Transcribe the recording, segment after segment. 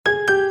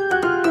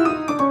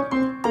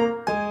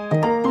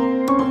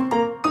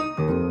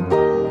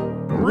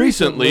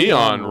Recently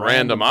on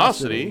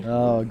Randomosity.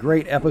 A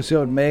great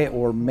episode may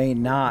or may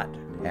not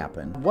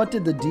happen. What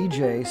did the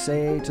DJ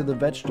say to the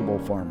vegetable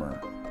farmer?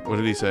 What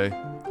did he say?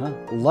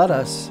 Let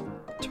us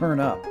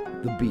turn up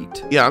the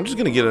beat. Yeah, I'm just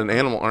going to get an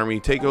animal army,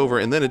 take over,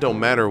 and then it don't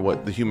matter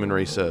what the human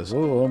race says.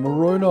 Oh, I'm a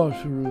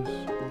rhinoceros.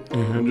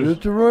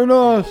 It's a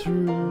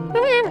rhinoceros.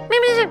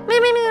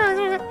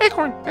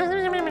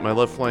 My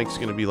left flank's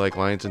going to be like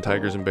lions and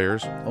tigers and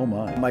bears. Oh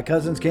my. My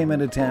cousins came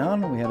into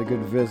town. We had a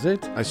good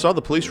visit. I saw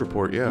the police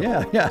report,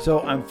 yeah. Yeah. So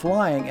I'm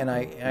flying, and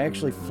I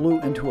actually flew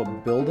into a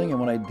building, and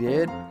when I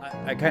did,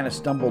 I kind of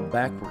stumbled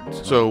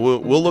backwards. So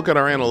we'll look at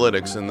our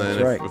analytics, and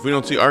then if we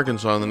don't see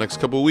Arkansas in the next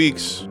couple of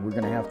weeks... We're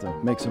going to have to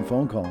make some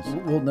phone calls.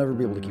 We'll never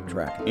be able to keep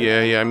track of it.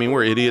 Yeah, I mean,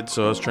 we're idiots,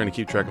 so us trying to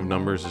keep track of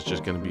numbers is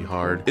just going to be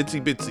hard.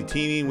 Itsy bitsy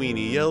teeny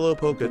weeny yellow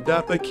polka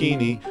dot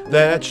bikini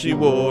that she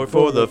wore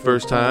for the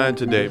first time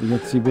today.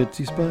 Itsy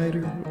bitsy spider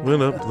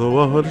went up the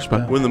water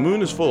spout. When the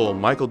moon is full,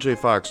 Michael J.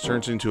 Fox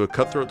turns into a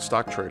cutthroat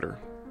stock trader.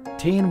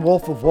 Teen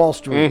Wolf of Wall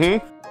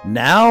Street.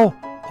 Now,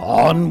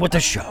 on with the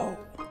show.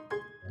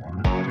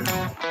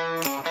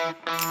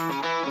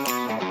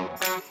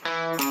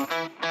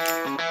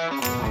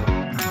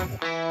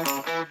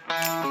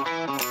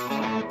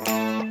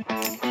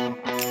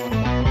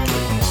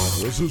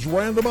 This is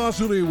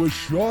Randomosity with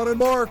Sean and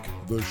Mark,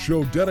 the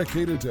show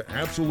dedicated to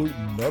absolute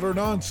and utter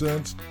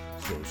nonsense.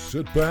 So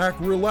sit back,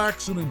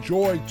 relax, and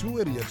enjoy two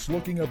idiots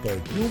looking at the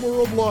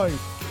humor of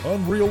life,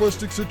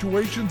 unrealistic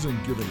situations,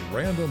 and giving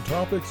random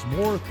topics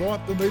more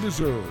thought than they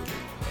deserve.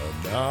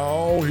 And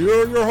now,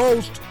 here are your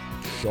hosts,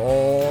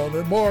 Sean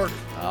and Mark.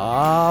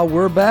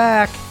 We're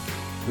back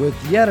with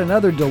yet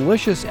another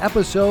delicious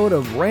episode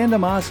of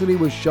Randomosity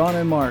with Sean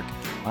and Mark.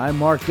 I'm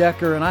Mark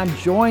Decker, and I'm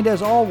joined,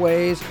 as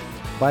always,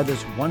 by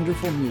this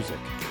wonderful music.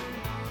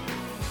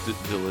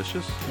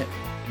 Delicious? Yeah.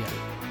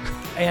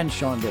 And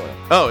Sean Doyle.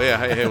 Oh, yeah.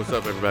 Hey, what's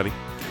up, everybody?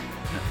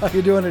 How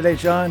you doing today,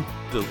 Sean?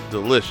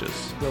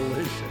 Delicious.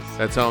 Delicious.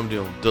 That's how I'm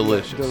doing.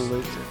 Delicious. Yeah,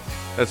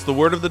 delicious. That's the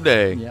word of the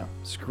day. Yeah,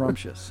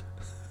 scrumptious.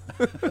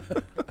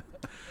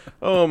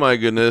 Oh, my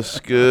goodness.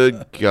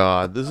 Good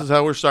God. This is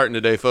how we're starting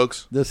today,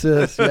 folks. This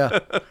is,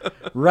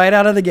 right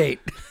out of the gate.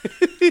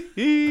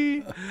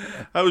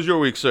 How was your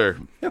week, sir?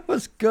 It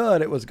was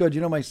good.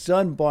 You know, my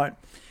son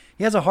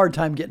he has a hard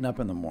time getting up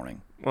in the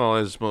morning. Well,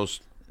 as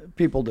most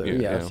people do,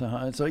 yeah.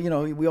 yes. So, you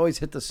know, we always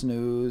hit the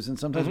snooze, and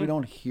sometimes we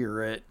don't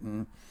hear it.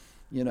 And,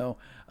 you know,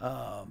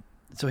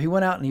 so he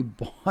went out and he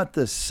bought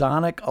the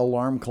Sonic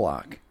alarm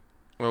clock.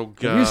 Oh,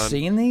 God. Have you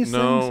seen these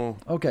things? No.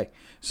 Okay.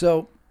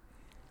 So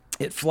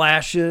it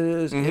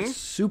flashes, it's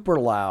super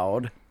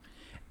loud,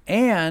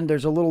 and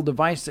there's a little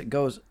device that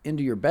goes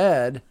into your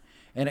bed,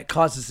 and it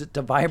causes it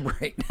to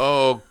vibrate.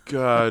 Oh,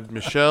 God.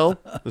 Michelle,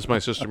 this is my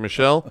sister,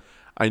 Michelle.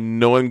 I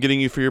know I'm getting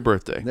you for your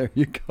birthday. There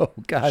you go.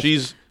 Gosh.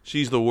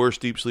 She's the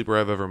worst deep sleeper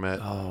I've ever met.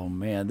 Oh,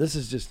 man. This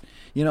is just,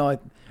 you know,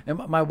 and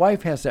my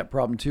wife has that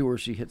problem, too, where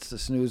she hits the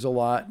snooze a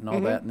lot and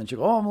all that, and then she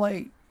goes, I'm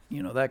late,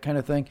 you know, that kind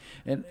of thing.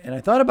 And I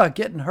thought about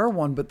getting her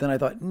one, but then I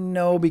thought,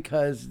 no,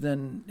 because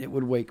then it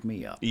would wake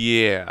me up.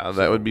 Yeah,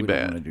 that would be bad. I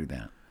don't want to do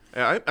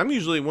that. I'm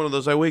usually one of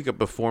those, I wake up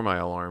before my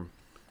alarm.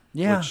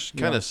 Yeah. Which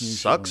kind of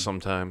sucks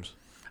sometimes.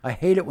 I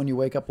hate it when you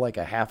wake up like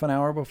a half an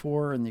hour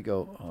before and you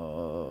go,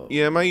 oh.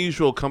 Yeah, my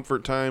usual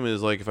comfort time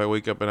is like if I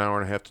wake up an hour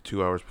and a half to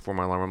 2 hours before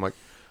my alarm, I'm like,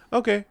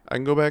 okay, I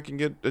can go back and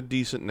get a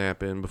decent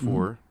nap in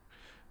before.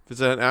 If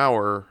it's at an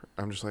hour,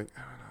 I'm just like,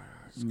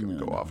 it's going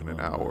to go off in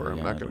an hour.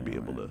 I'm not going to be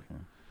able to.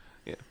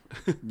 Yeah.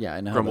 Yeah, I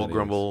know.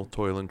 Grumble,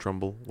 toil and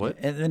trumble. What?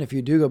 And then if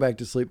you do go back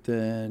to sleep,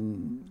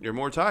 then you're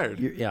more tired.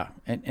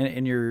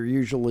 And you're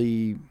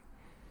usually,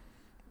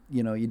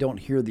 you know, you don't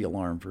hear the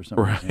alarm for some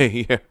reason.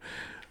 Right, yeah.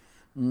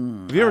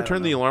 Have you ever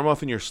turned the alarm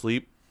off in your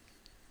sleep?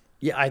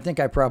 Yeah, I think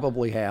I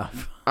probably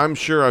have. I'm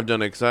sure I've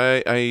done it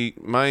because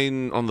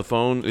mine on the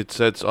phone, it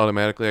sets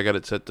automatically. I got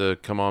it set to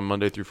come on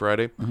Monday through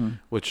Friday,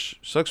 which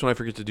sucks when I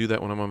forget to do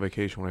that when I'm on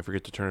vacation, when I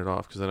forget to turn it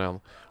off, because then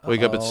I'll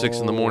wake up at 6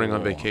 in the morning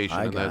on vacation,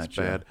 and that's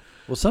bad.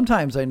 Well,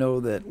 sometimes I know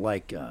that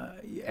like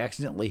you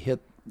accidentally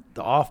hit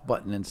the off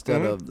button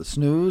instead of the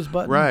snooze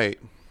button. Right.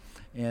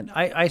 And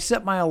I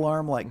set my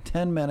alarm like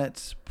 10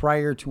 minutes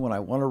prior to when I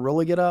want to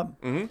really get up.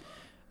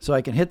 So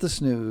I can hit the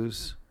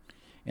snooze,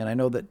 and I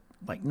know that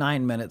like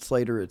 9 minutes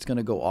later it's going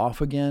to go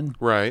off again.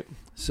 Right.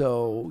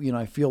 So, you know,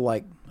 I feel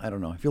like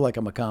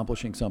I'm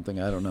accomplishing something.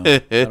 I don't know. I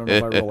don't know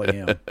if I really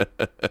am.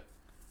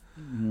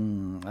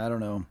 I don't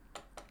know.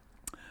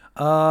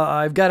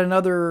 I've got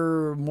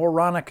another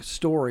moronic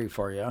story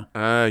for you.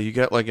 You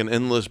got like an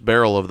endless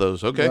barrel of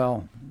those. Okay.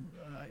 Well,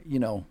 you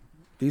know,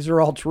 these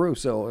are all true.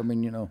 So, I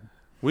mean, you know.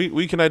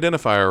 We can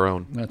identify our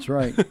own. That's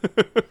right.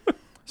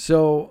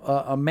 So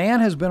a man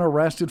has been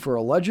arrested for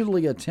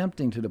allegedly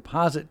attempting to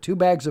deposit 2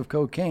 bags of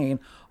cocaine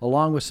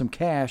along with some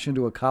cash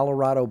into a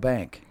Colorado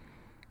bank.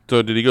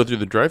 So did he go through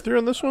the drive-thru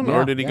on this one,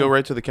 or did he go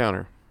right to the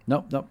counter?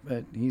 Nope.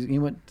 He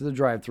went to the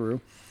drive-thru.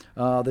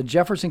 The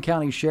Jefferson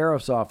County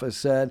Sheriff's Office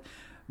said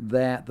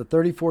that the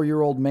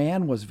 34-year-old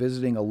man was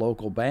visiting a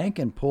local bank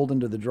and pulled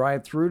into the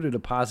drive-thru to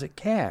deposit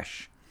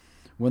cash.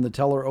 When the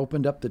teller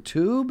opened up the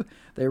tube,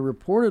 they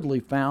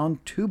reportedly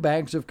found 2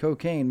 bags of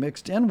cocaine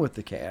mixed in with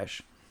the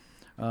cash.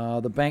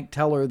 The bank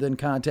teller then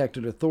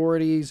contacted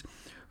authorities,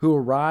 who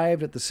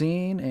arrived at the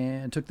scene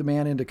and took the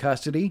man into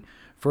custody.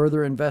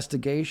 Further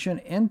investigation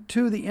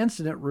into the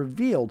incident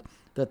revealed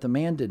that the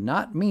man did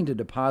not mean to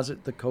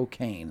deposit the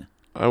cocaine.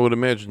 I would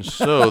imagine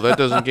so. That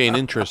doesn't gain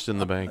interest in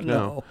the bank,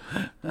 no.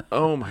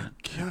 Oh, my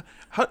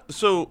God.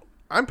 So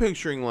I'm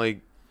picturing,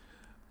 like,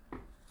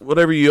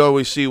 whatever you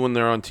always see when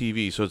they're on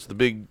TV. So it's the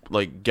big,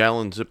 like,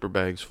 gallon zipper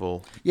bags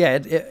full. Yeah, I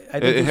think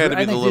it had to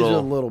be I think the these are little-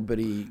 a little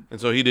bitty.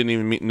 And so he didn't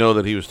even know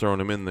that he was throwing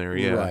them in there,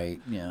 yeah.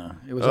 Right, yeah.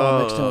 It was all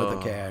mixed in with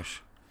the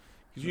cash.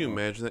 Could you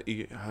imagine that?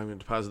 I'm going to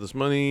deposit this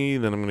money,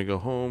 then I'm going to go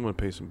home and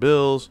pay some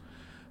bills.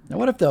 Now,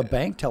 what if the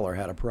bank teller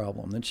had a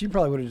problem? Then she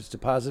probably would have just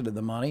deposited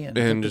the money and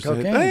And took just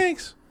the say, cocaine.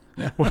 thanks.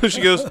 What if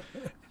she goes,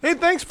 hey,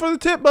 thanks for the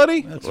tip,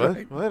 buddy? That's what?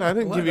 right. What? I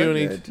didn't give you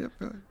any.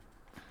 Okay.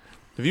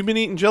 Have you been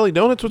eating jelly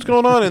donuts? What's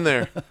going on in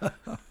there?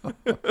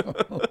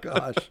 Oh,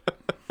 gosh.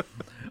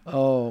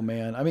 Oh,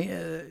 man. I mean,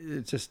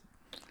 it's just...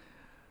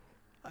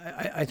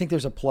 I think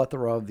there's a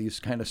plethora of these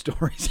kind of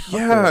stories. out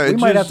Yeah, there. We it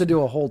might have just- to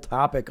do a whole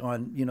topic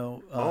on,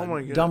 Oh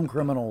my God. dumb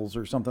criminals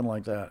or something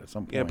like that at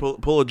some point. Yeah,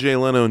 pull a Jay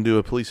Leno and do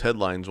a police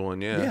headlines one,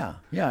 yeah.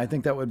 Yeah, I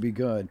think that would be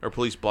good. Or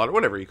police blotter,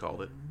 whatever you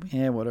called it.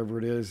 Yeah, whatever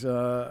it is.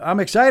 I'm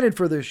excited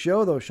for this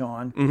show, though,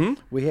 Sean.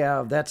 Mm-hmm. We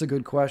have That's a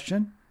Good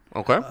Question,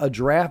 Okay. a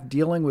draft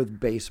dealing with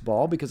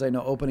baseball, because I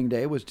know opening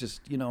day was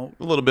just, A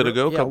little bit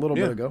ago. Yeah, a little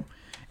bit ago.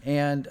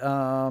 And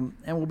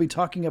we'll be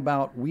talking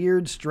about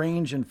weird,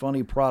 strange, and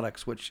funny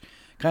products, which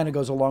kind of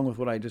goes along with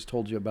what I just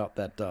told you about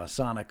that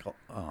Sonic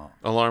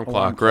Alarm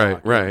clock,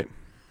 right.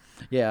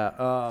 Yeah.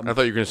 I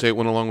thought you were going to say it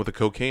went along with the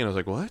cocaine. I was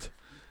like, what?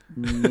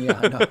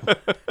 Yeah,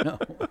 no.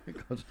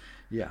 It goes,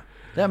 yeah.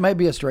 That might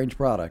be a strange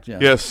product, yeah.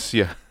 Yes,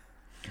 yeah.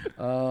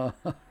 Oh,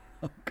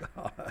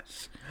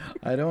 gosh.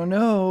 I don't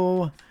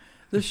know.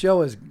 This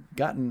show has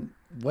gotten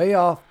way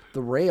off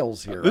the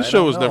rails here. This I show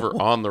don't was know.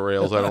 never on the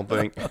rails, I don't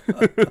think.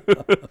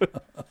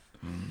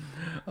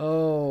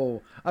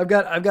 Oh, I've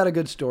got a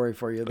good story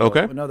for you, though.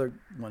 Okay. Another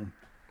one.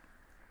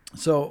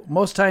 So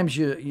most times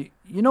you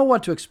know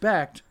what to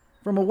expect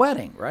from a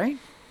wedding, right?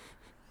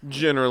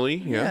 Generally,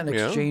 yeah. An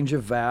exchange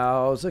of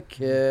vows, a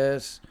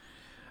kiss,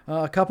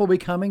 a couple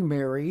becoming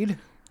married.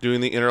 Doing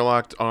the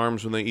interlocked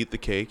arms when they eat the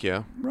cake,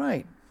 yeah.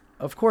 Right.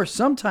 Of course,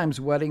 sometimes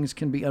weddings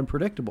can be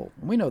unpredictable.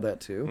 We know that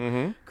too.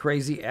 Mm-hmm.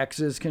 Crazy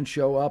exes can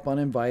show up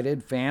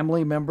uninvited.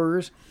 Family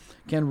members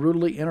can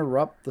rudely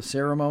interrupt the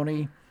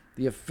ceremony.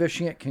 The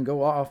officiant can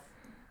go off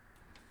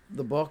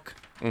the book,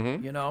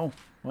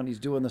 when he's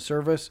doing the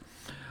service.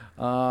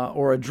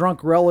 Or a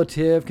drunk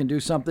relative can do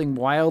something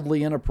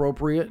wildly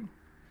inappropriate.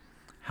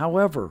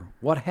 However,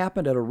 what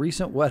happened at a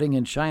recent wedding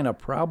in China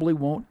probably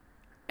won't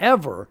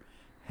ever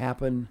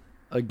happen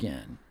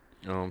again.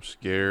 Oh, I'm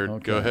scared.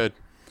 Okay. Go ahead.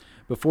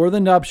 Before the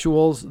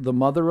nuptials, the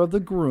mother of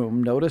the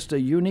groom noticed a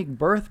unique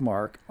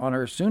birthmark on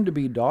her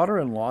soon-to-be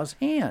daughter-in-law's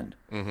hand.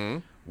 Mm-hmm.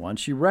 One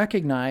she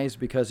recognized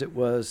because it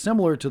was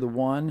similar to the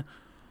one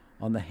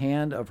on the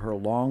hand of her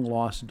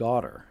long-lost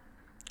daughter,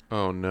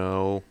 Oh,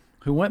 no.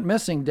 who went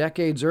missing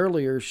decades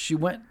earlier. She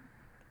went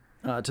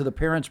to the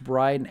parents'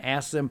 bride and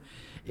asked them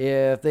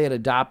if they had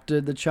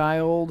adopted the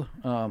child,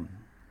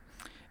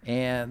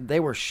 and they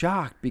were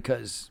shocked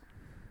because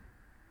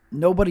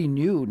nobody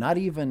knew, not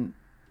even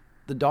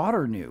the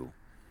daughter knew.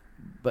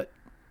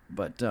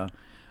 But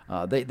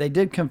they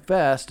did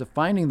confess to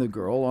finding the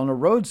girl on a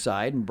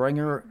roadside and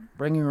bringing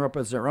her up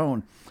as their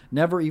own,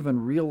 never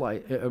even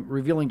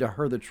revealing to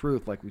her the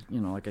truth,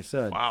 like I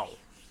said. Wow.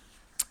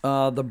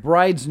 The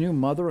bride's new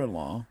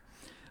mother-in-law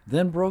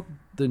then broke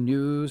the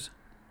news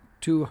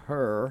to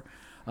her,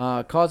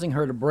 causing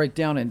her to break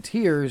down in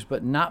tears,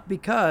 but not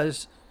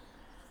because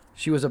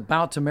she was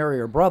about to marry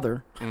her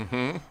brother.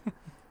 Mm-hmm.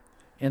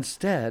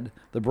 Instead,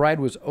 the bride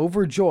was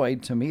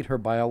overjoyed to meet her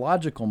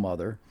biological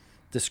mother,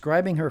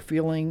 describing her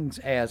feelings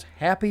as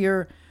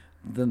happier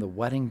than the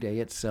wedding day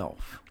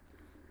itself.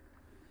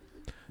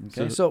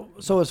 Okay, so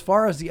as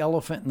far as the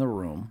elephant in the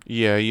room,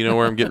 Yeah, you know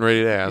where I'm getting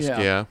ready to ask,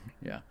 yeah.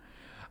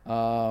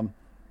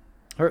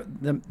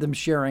 them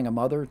sharing a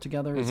mother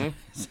together, is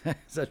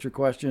that your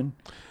question?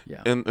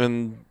 Yeah.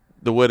 And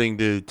the wedding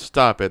did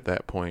stop at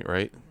that point,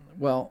 right?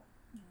 Well,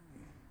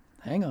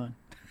 hang on.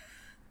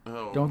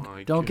 Oh,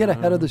 Don't get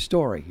ahead of the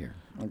story here,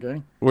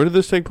 okay? Where did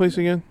this take place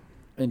again?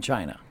 In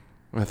China.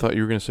 I thought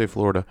you were going to say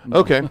Florida.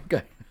 Okay.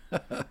 Okay.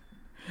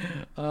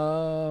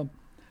 So,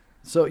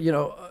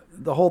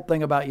 the whole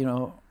thing about,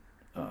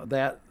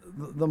 that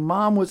the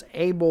mom was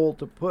able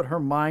to put her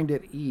mind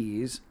at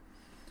ease.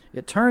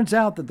 It turns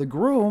out that the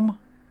groom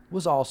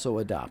was also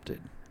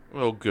adopted.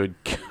 Oh, good.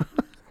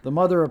 The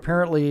mother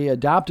apparently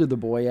adopted the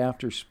boy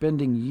after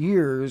spending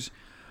years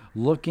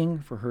looking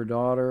for her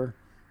daughter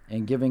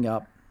and giving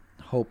up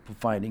hope of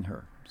finding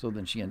her. So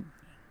then she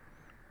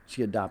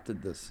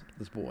adopted this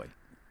boy.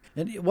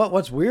 And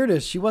what's weird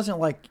is she wasn't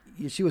like,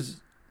 she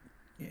was,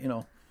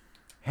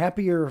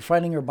 happier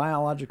finding her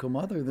biological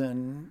mother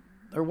than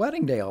her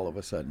wedding day all of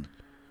a sudden.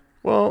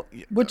 Well,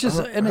 which is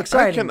an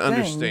exciting I can thing,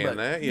 understand but,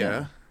 that,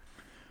 yeah.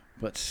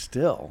 But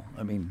still,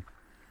 I mean,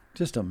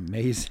 just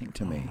amazing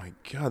to me. Oh, my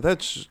God.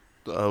 That's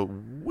a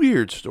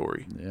weird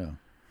story. Yeah.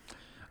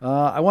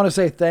 I want to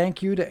say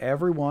thank you to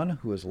everyone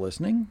who is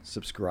listening,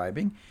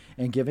 subscribing,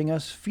 and giving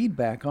us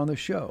feedback on the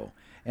show.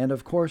 And,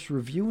 of course,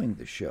 reviewing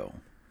the show.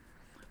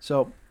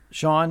 So,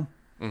 Sean,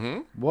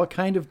 what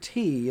kind of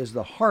tea is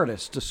the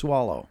hardest to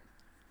swallow?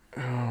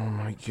 Oh,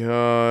 my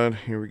God.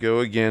 Here we go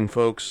again,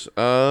 folks.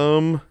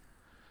 I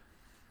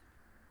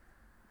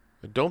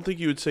don't think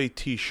you would say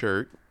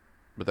T-shirt,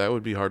 but that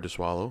would be hard to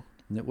swallow.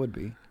 It would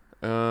be.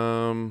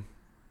 A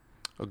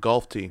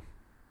golf tee.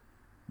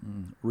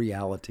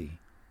 Reality.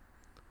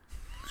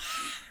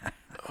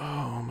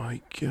 Oh,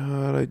 my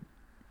God.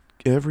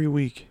 Every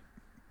week.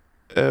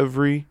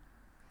 Every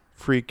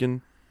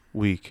freaking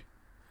week.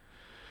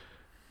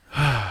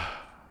 Can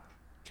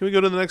we go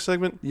to the next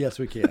segment? Yes,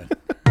 we can.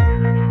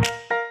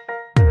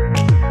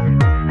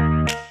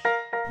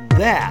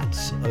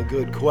 That's a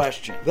good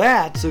question.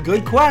 That's a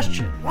good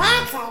question.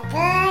 That's a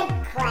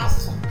good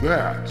question.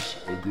 That's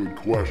a good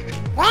question.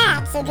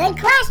 That's a good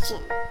question.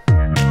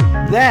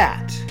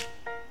 That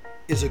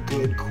is a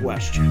good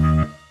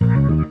question.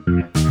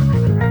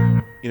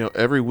 You know,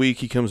 every week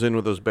he comes in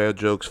with those bad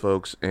jokes,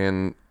 folks,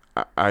 and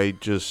I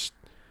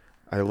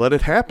let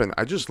it happen.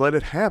 I just let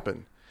it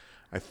happen.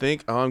 I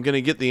think, I'm going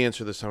to get the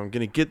answer this time. I'm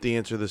going to get the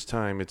answer this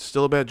time. It's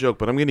still a bad joke,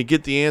 but I'm going to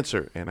get the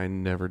answer, and I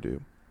never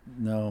do.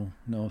 No,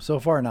 so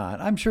far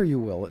not. I'm sure you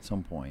will at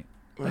some point.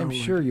 I'm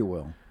sure you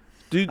will.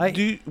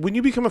 When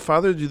you become a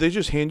father, do they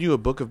just hand you a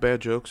book of bad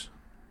jokes?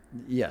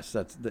 Yes,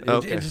 that's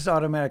Okay. it just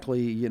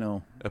automatically,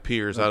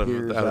 Appears out of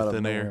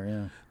thin air. nowhere,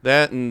 yeah.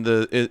 That and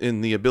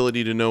the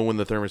ability to know when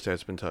the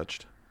thermostat's been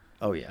touched.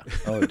 Oh yeah.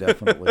 Oh,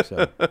 definitely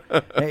so.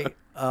 Hey,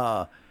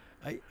 I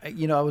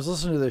was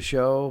listening to the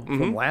show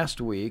from last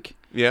week.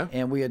 Yeah.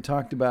 And we had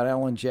talked about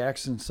Alan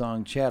Jackson's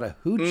song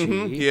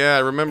Chattahoochee. Yeah, I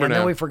remember and now.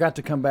 then we forgot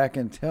to come back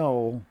and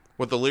tell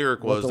what the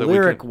lyric was. What the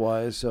lyric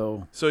was.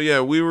 So yeah,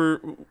 we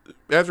were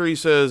after he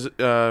says,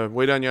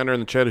 "Way down yonder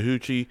in the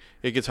Chattahoochee,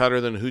 it gets hotter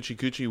than a hoochie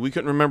coochie." We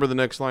couldn't remember the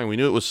next line. We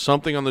knew it was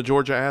something on the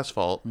Georgia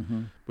asphalt.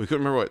 We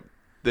couldn't remember what.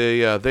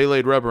 They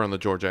laid rubber on the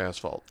Georgia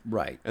asphalt.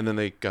 Right. And then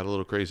they got a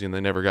little crazy and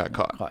they never got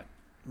caught.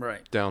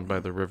 Right. Down by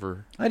the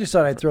river. I just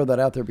thought I'd throw that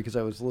out there because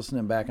I was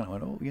listening back and I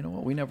went, oh, you know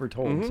what? We never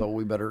told, so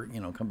we better,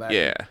 come back.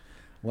 Yeah. And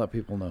let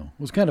people know.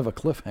 It was kind of a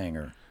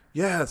cliffhanger.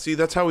 Yeah. See,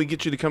 that's how we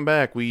get you to come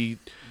back. We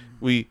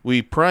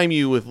prime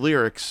you with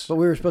lyrics. But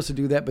we were supposed to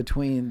do that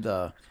between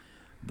the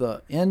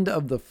end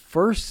of the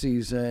first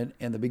season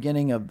and the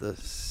beginning of the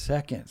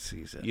second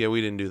season. Yeah, we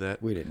didn't do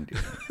that. We didn't do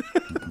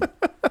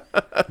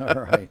that.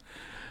 All right.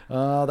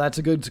 That's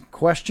a good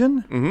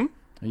question.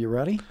 Are you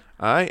ready?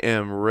 I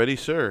am ready,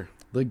 sir.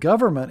 The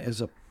government is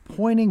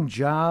appointing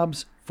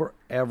jobs for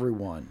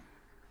everyone.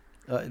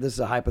 This is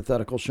a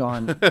hypothetical,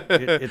 Sean.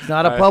 It's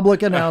not a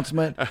public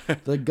announcement.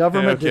 The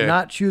government did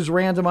not choose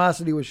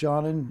randomosity with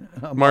Sean and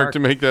Mark to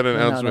make that No,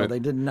 announcement. they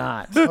did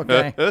not.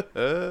 Okay.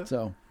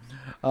 So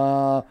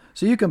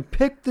you can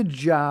pick the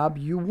job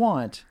you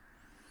want,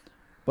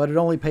 but it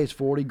only pays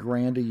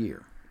 $40,000 a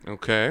year.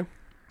 Okay.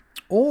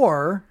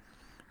 Or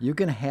you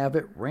can have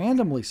it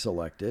randomly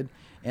selected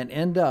and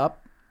end up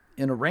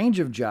in a range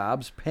of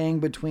jobs paying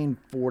between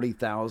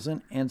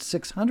 $40,000 and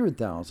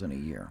 $600,000 a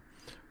year.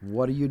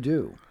 What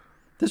do?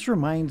 This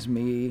reminds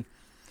me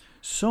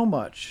so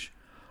much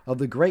of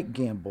the great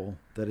gamble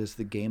that is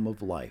the game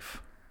of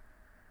life.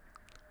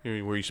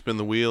 Where you spin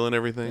the wheel and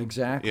everything?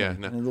 Exactly. Yeah.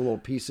 No. And the little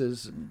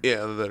pieces.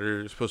 Yeah, that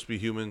are supposed to be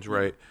humans,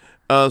 right?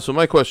 So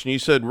my question, you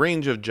said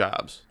range of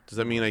jobs. Does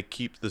that mean I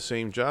keep the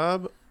same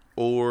job?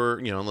 Or,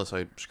 unless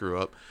I screw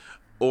up.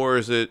 Or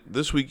is it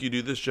this week you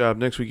do this job,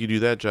 next week you do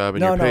that job,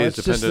 and your pay is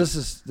dependent?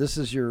 This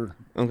is your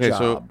okay, job.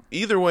 So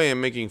either way,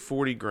 I'm making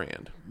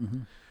 $40,000.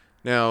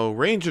 Now,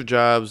 range of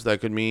jobs, that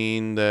could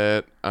mean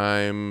that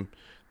I'm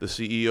the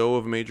CEO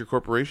of a major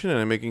corporation and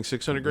I'm making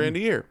 $600,000 a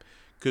year.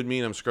 Could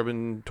mean I'm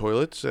scrubbing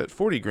toilets at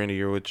 $40,000 a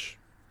year, which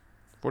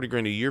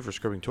 $40,000 a year for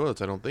scrubbing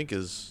toilets I don't think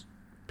is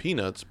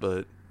peanuts,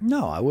 but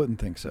no, I wouldn't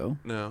think so.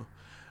 No.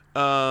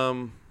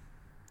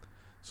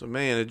 So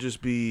man, it'd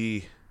just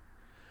be.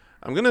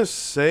 I'm gonna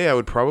say I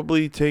would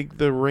probably take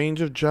the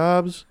range of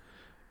jobs.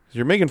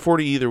 You're making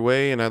 40 either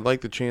way, and I'd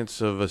like the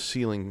chance of a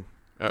ceiling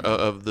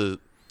of the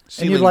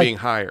ceiling being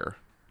higher.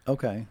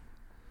 Okay.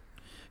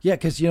 Yeah,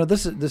 because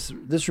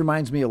this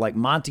reminds me of like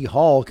Monty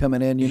Hall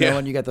coming in,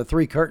 and you got the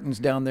 3 curtains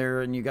down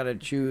there, and you got to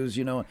choose,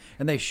 and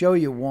they show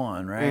you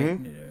one, right?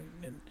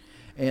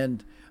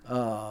 And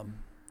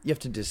you have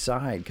to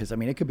decide because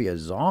it could be a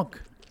zonk.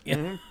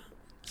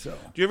 So.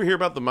 Do you ever hear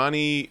about the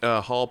Monty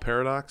Hall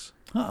paradox?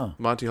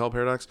 Monty Hall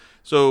paradox.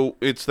 So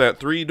it's that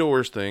 3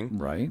 doors thing,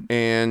 right?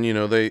 And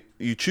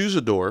you choose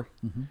a door,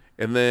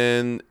 and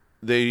then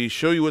they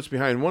show you what's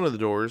behind one of the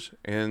doors,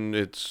 and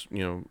it's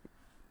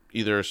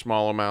either a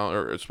small amount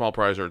or a small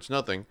prize or it's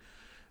nothing.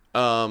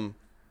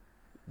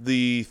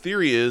 The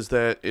theory is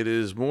that it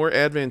is more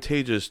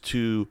advantageous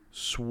to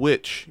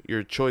switch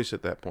your choice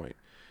at that point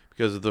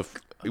because the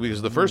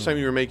first time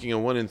you were making a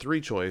 1 in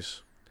 3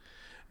 choice,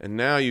 and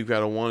now you've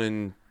got a 1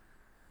 in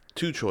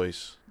 2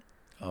 choice.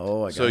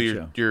 Oh, I got So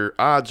you. your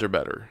odds are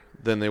better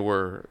than they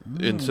were.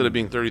 Instead of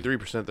being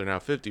 33%, they're now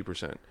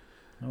 50%.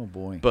 Oh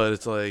boy, But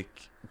it's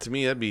like, to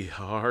me, that'd be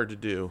hard to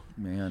do.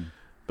 man.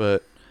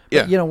 But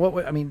yeah, But you know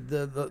what? I mean,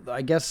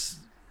 I guess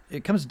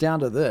it comes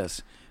down to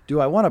this: do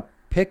I want to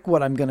pick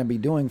what I'm going to be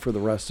doing for the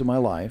rest of my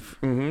life?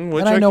 mm-hmm,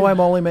 And I know I'm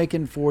only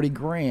making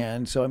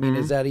 $40,000, so I mean,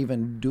 is that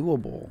even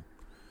doable?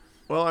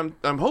 Well,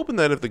 I'm hoping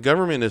that if the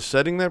government is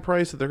setting that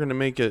price, that they're going to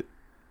make it,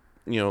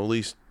 at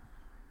least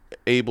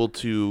able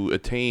to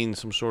attain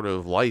some sort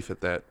of life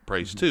at that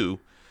price too.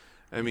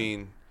 I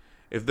mean,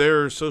 if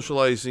they're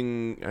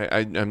socializing,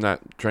 I'm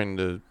not trying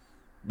to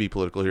be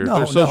political here.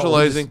 No, if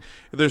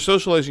they're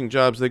socializing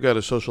jobs, they've got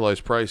to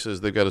socialize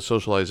prices. They've got to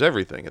socialize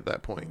everything at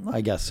that point.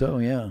 I guess so.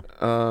 Yeah.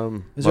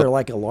 Is But- there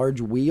like a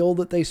large wheel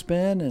that they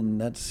spin, and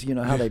that's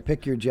how they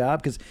pick your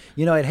job? Because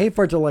I'd hate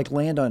for it to like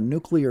land on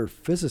nuclear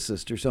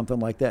physicist or something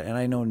like that, and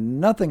I know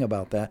nothing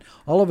about that.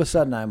 All of a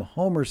sudden, I'm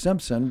Homer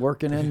Simpson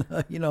working in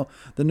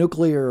the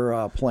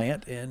nuclear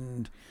plant,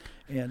 and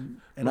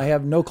I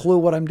have no clue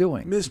what I'm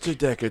doing. Mr.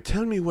 Decker,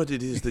 tell me what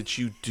it is that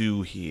you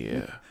do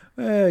here.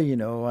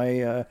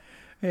 I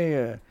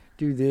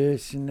do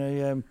this,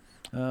 and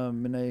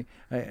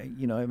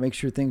I make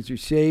sure things are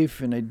safe,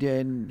 and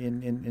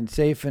and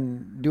safe,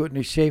 and do it in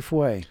a safe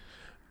way.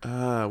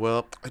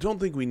 Well, I don't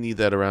think we need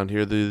that around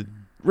here. The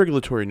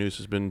regulatory noose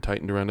has been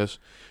tightened around us.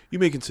 You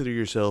may consider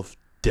yourself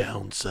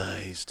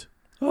downsized.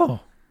 Oh,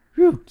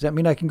 phew. Does that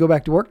mean I can go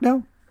back to work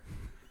now?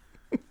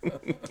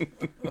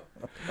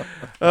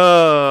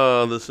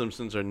 Oh, the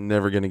Simpsons are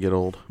never going to get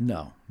old.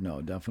 No,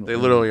 definitely. They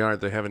literally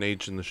aren't. They haven't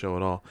aged in the show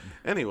at all.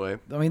 Anyway,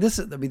 I mean,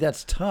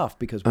 that's tough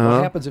because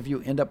what happens if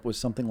you end up with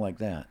something like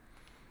that?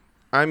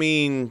 I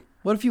mean,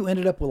 What if you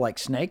ended up with like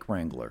Snake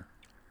Wrangler?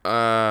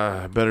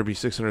 better be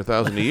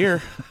 600,000 a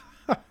year.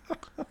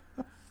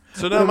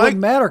 So But now, it Mike,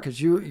 wouldn't matter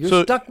because you're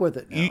so stuck with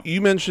it now. you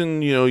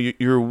mentioned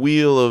your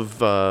wheel of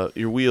the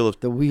Wheel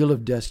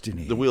of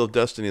Destiny. the wheel of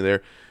destiny.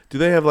 There, do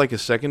they have like a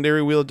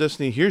secondary wheel of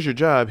destiny? Here's your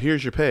job.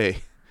 Here's your pay.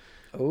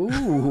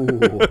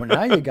 Oh,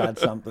 now you got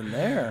something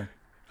there.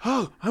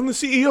 Oh, I'm the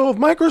CEO of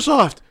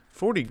Microsoft.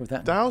 For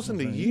that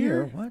 40,000 a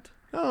year. What?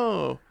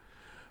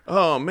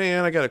 Oh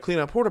man, I got to clean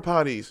up porta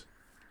potties.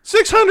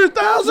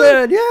 600,000.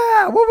 Good,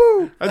 yeah,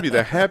 woo-woo. I'd be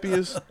the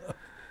happiest.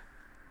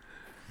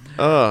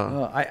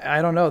 I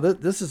don't know.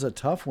 This is a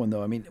tough one,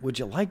 though. I mean, would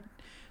you like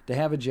to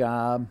have a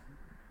job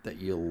that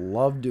you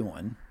love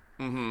doing,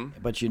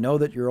 but you know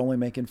that you're only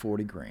making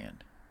 $40,000?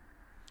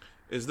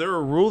 Is there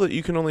a rule that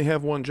you can only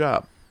have one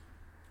job?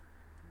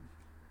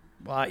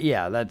 Well,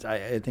 yeah,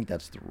 I think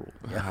that's the rule.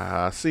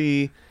 Yeah.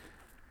 See,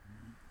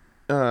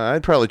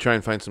 I'd probably try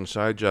and find some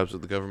side jobs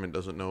that the government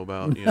doesn't know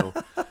about.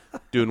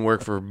 Doing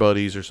work for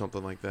buddies or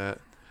something like that.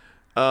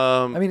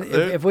 I mean,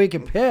 if we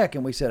could pick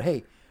and we said,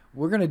 hey,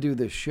 we're going to do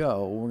this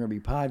show, we're going to be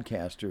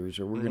podcasters,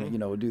 or we're going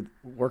to do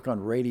work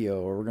on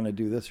radio, or we're going to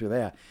do this or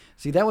that.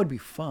 See, that would be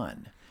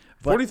fun.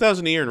 But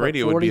 40,000 a year in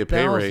radio would be a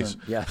pay 40,000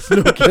 raise. Yes,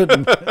 no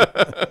kidding.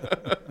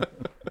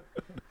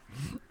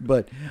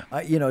 But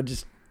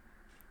just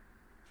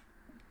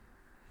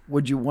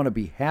would you want to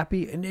be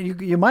happy?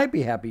 And you might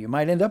be happy. You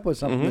might end up with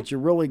something that you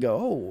really go,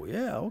 oh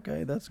yeah,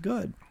 okay, that's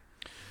good.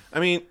 I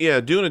mean, yeah,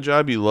 doing a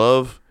job you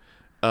love,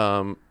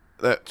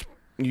 that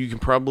you can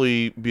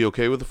probably be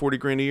okay with the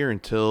 $40,000 a year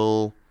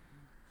until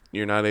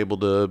you're not able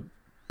to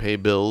pay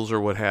bills or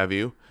what have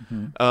you.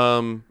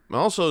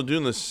 Also,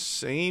 doing the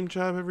same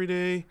job every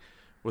day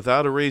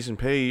without a raise in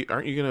pay,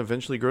 aren't you going to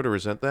eventually grow to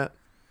resent that?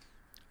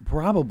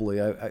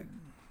 Probably.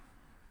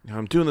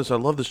 I'm doing this. I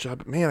love this job,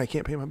 but man, I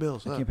can't pay my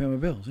bills. I can't pay my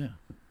bills. Yeah.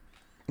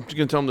 I'm just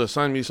going to tell them to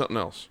assign me something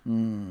else.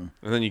 And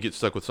then you get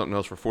stuck with something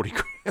else for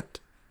 $40,000.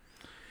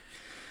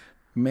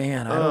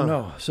 Man, I don't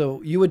know.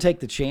 So you would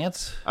take the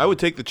chance? I would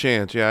take the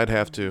chance. Yeah, I'd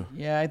have to.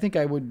 Yeah, I think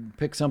I would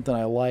pick something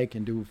I like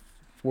and do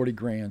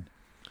 $40,000.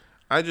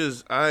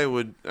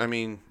 I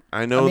mean,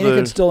 it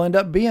could still end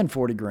up being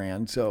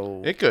 $40,000.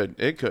 So It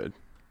could.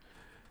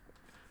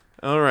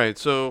 All right,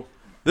 so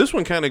this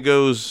one kind of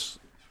goes.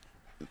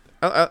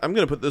 I'm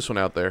going to put this one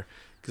out there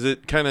because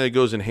it kind of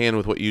goes in hand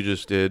with what you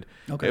just did.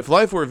 Okay. If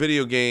life were a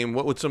video game,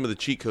 what would some of the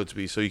cheat codes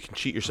be so you can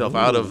cheat yourself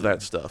out of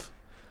that stuff?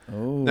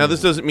 Oh, Now,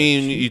 this doesn't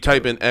mean you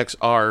type in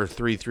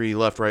XR33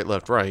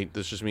 left, right.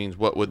 This just means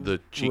what would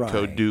the cheat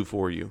code Right. do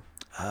for you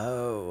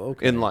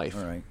okay. in life.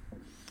 All right.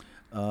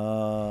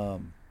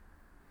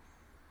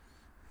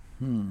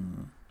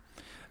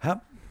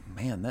 How,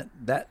 man,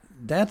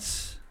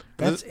 that's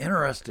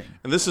interesting.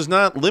 And this is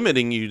not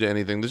limiting you to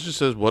anything. This just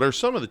says what are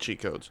some of the cheat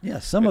codes. Yeah,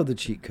 some of the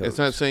cheat codes. It's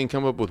not saying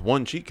come up with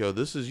one cheat code.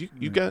 This is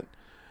you got,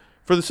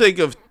 for the sake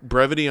of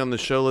brevity on the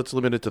show, let's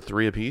limit it to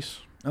 3 apiece.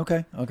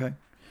 Okay.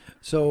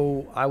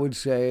 So I would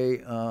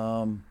say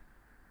I'm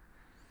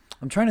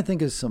trying to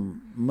think of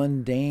some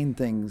mundane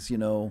things,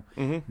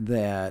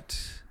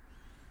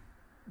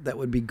 that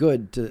would be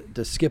good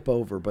to skip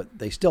over, but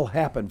they still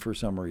happen for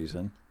some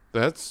reason.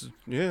 That's,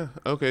 yeah.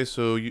 Okay,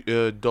 so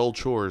dull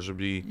chores would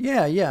be...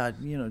 Yeah.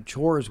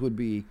 Chores would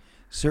be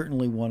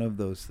certainly one of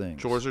those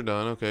things. Chores are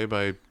done, okay,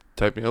 by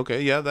type me.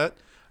 Okay, yeah, that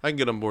I can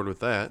get on board with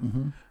that.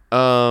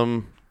 Mm-hmm.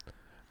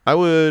 I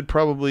would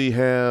probably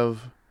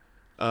have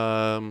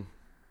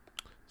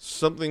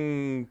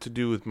something to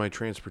do with my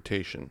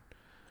transportation.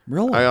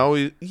 Really?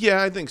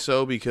 I think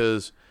so,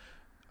 because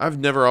I've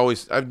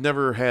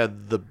never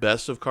had the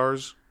best of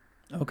cars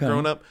Okay.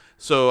 growing up.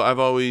 So I've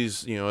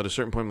always, at a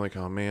certain point, I'm like,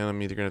 oh man, I'm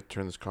either going to have to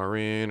turn this car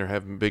in or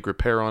have a big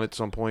repair on it at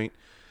some point.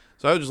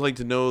 So I would just like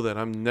to know that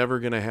I'm never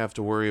going to have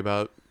to worry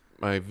about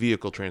my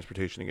vehicle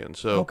transportation again.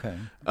 So, Okay.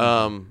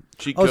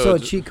 Cheat Oh, codes. so a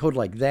cheat code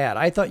like that.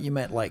 I thought you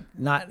meant like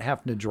not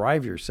having to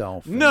drive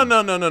yourself. No.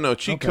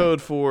 Cheat Okay.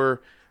 code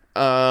for,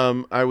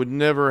 I would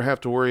never have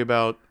to worry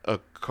about a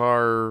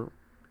car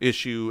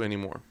issue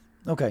anymore.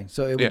 Okay,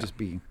 so it would Yeah. just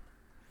be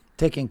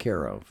taken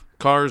care of.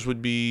 Cars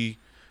would be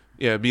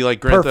like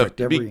Grand Perfect,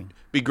 Theft.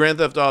 Be Grand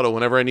Theft Auto.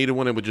 Whenever I needed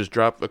one,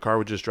 the car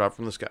would just drop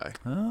from the sky.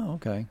 Oh,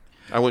 okay.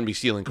 I wouldn't be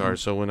stealing cars.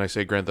 So when I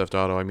say Grand Theft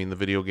Auto, I mean the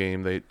video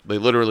game. They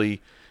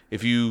literally,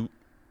 if you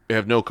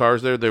have no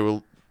cars there, they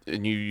will,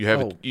 and you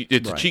have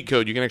it's a right. cheat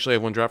code. You can actually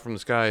have one drop from the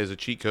sky as a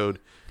cheat code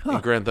in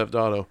Grand Theft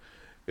Auto.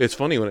 It's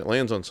funny when it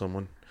lands on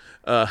someone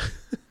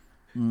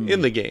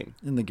in the game.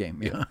 In the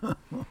game, yeah.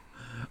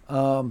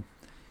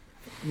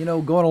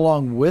 Going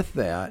along with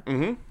that,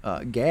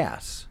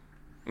 gas.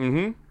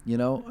 Mm-hmm.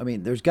 I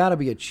mean, there's got to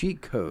be a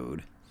cheat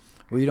code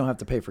where you don't have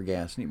to pay for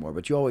gas anymore,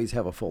 but you always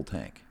have a full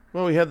tank.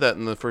 Well, we had that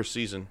in the first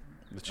season.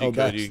 The cheat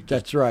code. You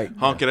That's right.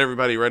 honk at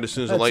everybody right as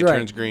soon as the That's light right.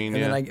 turns green.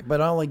 And Yeah.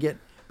 then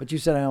but you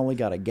said I only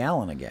got a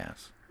gallon of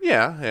gas.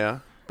 Yeah.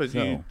 But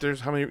So- there's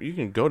how many you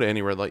can go to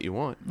any red light you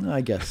want. I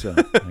guess so.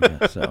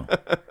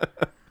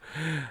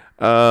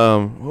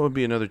 What would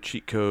be another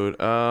cheat code?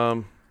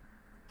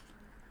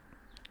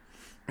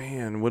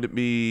 Man, would it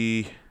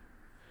be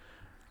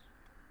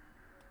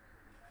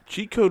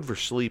cheat code for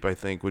sleep? I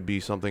think would be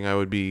something I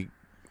would be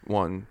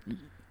one.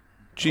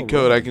 Cheat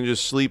code, really? I can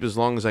just sleep as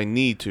long as I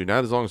need to,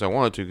 not as long as I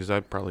wanted to, because I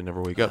probably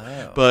never wake up.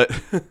 Oh. But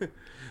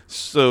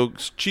so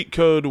cheat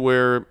code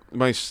where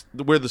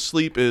the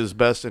sleep is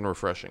best and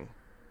refreshing.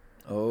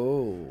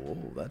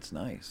 Oh, that's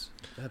nice.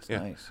 That's Yeah.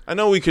 nice. I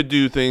know we could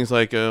do things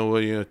like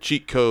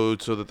cheat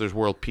code so that there's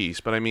world peace,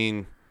 but I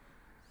mean,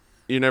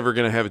 you're never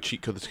gonna have a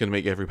cheat code that's gonna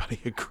make everybody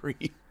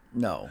agree.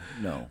 No.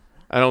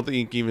 I don't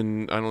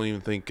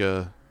even think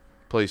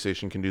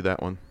PlayStation can do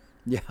that one.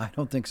 Yeah, I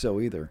don't think so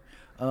either.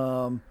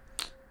 I'm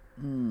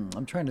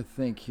trying to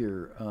think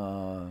here.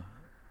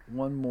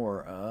 One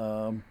more.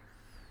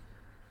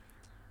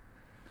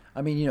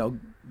 I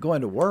mean,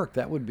 going to work,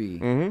 that would be.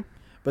 Mm-hmm.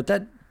 But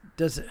that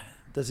does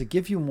it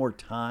give you more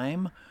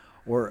time,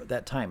 or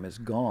that time is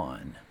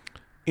gone?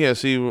 Yeah.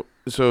 See,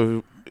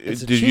 so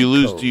It's a did cheat you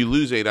lose? code. Do you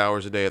lose 8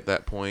 hours a day at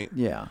that point,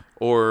 Yeah.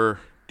 or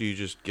do you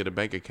just get a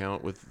bank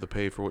account with the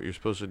pay for what you're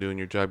supposed to do and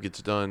your job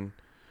gets done?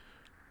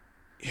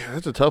 Yeah,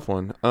 that's a tough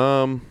one.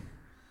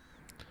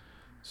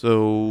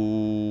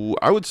 So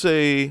I would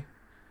say,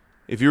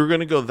 if you were going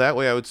to go that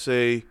way, I would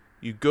say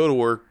you go to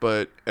work,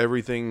 but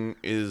everything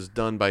is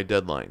done by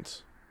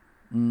deadlines.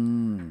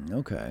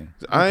 Okay.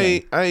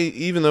 I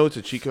even though it's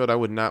a cheat code, I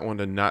would not want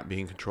to not be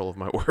in control of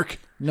my work.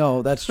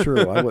 No, that's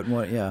true. I wouldn't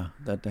want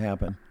that to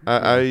happen.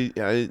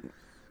 I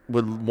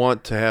would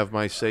want to have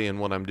my say in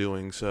what I'm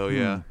doing. So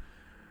yeah.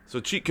 So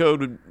cheat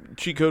code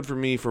for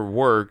me for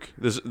work.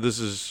 This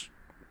is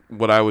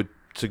what I would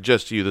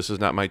suggest to you. This is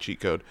not my cheat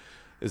code.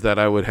 Is that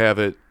I would have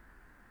it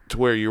to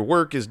where your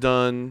work is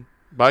done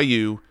by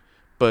you,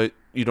 but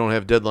you don't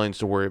have deadlines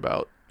to worry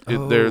about.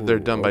 They're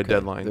done by okay.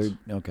 deadlines.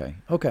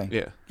 Okay.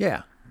 Yeah.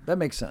 Yeah, that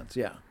makes sense.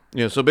 Yeah.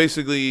 Yeah. So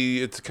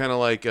basically, it's kind of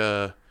like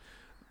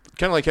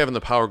having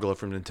the Power Glove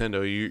from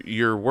Nintendo.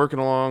 You're working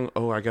along.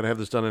 Oh, I got to have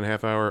this done in a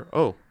half hour.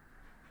 Oh,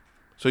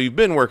 so you've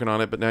been working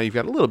on it, but now you've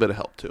got a little bit of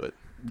help to it.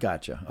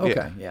 Gotcha.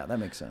 Okay. Yeah, that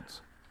makes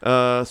sense.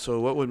 So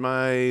what would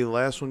my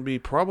last one be?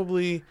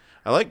 Probably,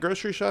 I like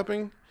grocery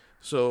shopping.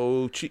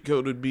 So cheat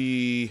code would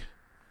be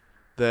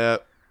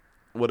that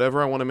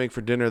whatever I want to make for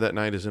dinner that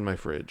night is in my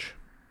fridge.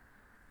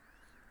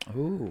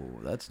 Oh,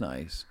 that's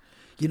nice.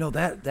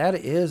 That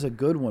is a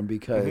good one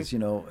because,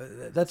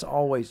 that's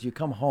always, you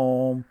come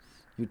home,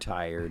 you're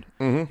tired.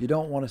 Mm-hmm. You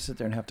don't want to sit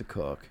there and have to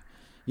cook.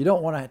 You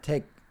don't want to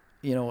take,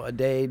 a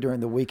day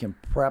during the week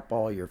and prep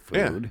all your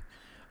food.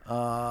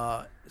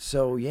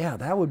 So, yeah,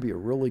 that would be a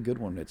really good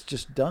one. It's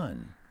just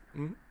done.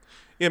 Mm-hmm.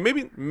 Yeah,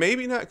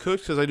 maybe not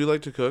cooked because I do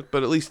like to cook,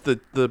 but at least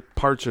the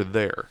parts are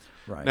there.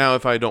 Right. Now,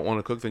 if I don't want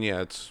to cook, then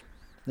it's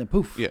Then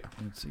poof. yeah.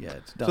 It's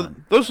So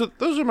done. those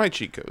are my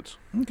cheat codes.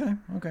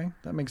 Okay.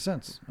 That makes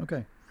sense.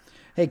 Okay.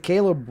 Hey,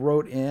 Caleb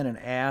wrote in and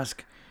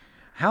asked,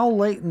 how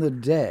late in the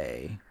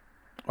day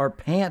are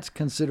pants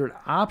considered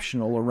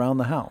optional around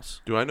the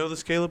house? Do I know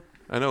this, Caleb?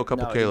 I know a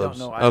couple No, Calebs. You don't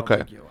know. I don't Okay.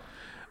 think you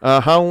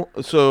are.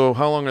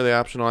 How long are they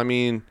optional? I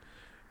mean,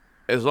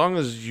 as long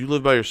as you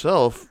live by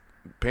yourself,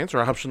 pants are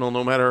optional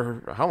no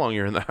matter how long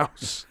you're in the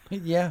house.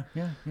 Yeah.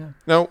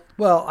 No.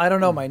 Well, I don't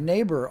know. My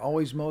neighbor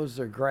always mows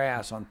their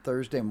grass on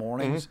Thursday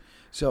mornings,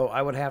 so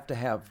I would have to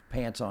have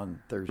pants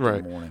on Thursday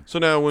Right. morning. So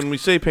now when we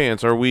say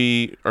pants,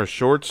 are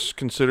shorts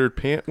considered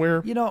pant wear?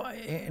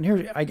 And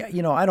here I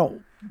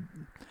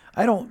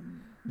don't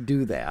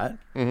do that.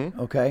 Mm-hmm.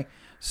 Okay.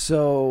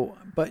 So,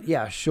 but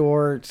yeah,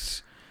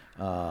 shorts,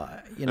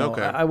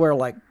 Okay. I wear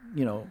like,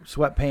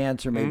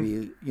 sweatpants or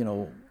maybe,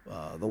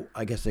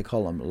 I guess they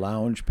call them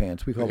lounge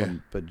pants. We call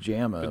them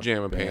pajama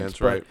pants,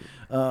 but, right.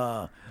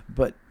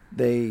 But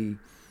those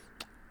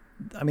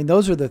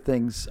are the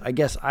things I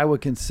guess I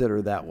would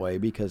consider that way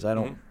because I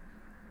don't.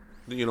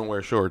 You don't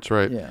wear shorts,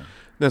 right? Yeah.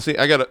 Now, see,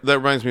 that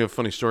reminds me of a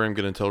funny story I'm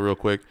going to tell real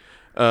quick.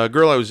 A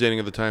girl I was dating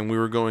at the time, we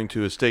were going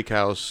to a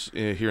steakhouse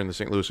here in the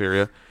St. Louis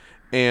area,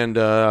 and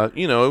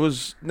it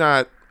was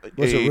not.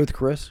 Was it Ruth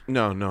Chris?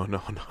 No.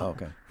 Oh,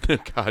 okay.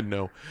 God,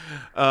 no.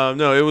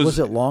 No, it was. Was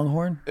it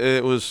Longhorn?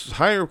 It was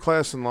higher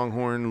class than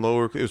Longhorn,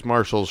 lower. It was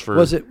Marshalls for.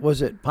 Was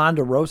it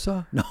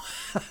Ponderosa? No.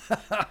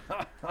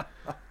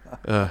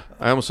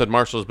 I almost said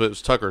Marshalls, but it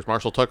was Tucker's.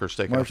 Marshall Tucker's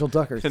Steakhouse. Marshall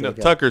Tucker's. No,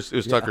 Tucker's. It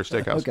was Tucker's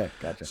Steakhouse. Okay,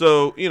 gotcha.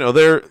 So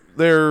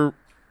they're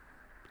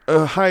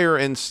a higher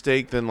end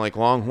steak than like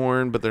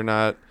Longhorn, but they're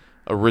not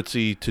a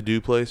ritzy to do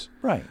place.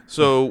 Right.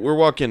 So we're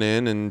walking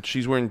in, and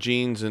she's wearing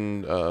jeans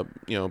and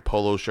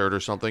polo shirt or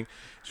something.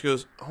 She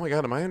goes, "Oh my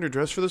God, am I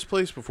underdressed for this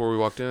place?" Before we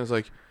walked in, I was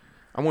like,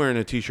 "I'm wearing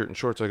a t-shirt and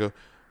shorts." I go,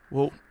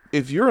 "Well,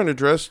 if you're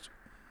underdressed,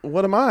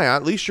 what am I?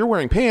 At least you're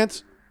wearing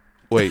pants."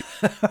 Wait.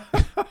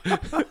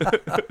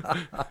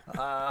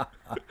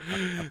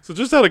 So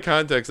just out of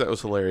context, that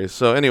was hilarious.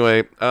 So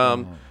anyway,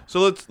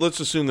 so let's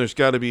assume there's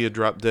got to be a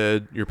drop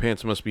dead. Your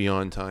pants must be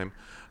on time.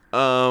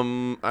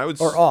 I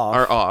would or off.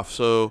 Or off.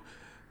 So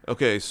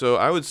okay, so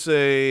I would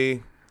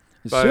say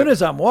as soon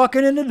as I'm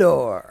walking in the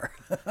door.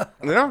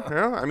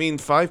 yeah. I mean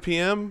 5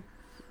 p.m.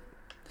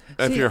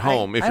 If See, you're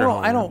home.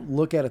 I don't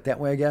look at it that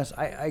way. I guess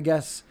I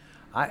guess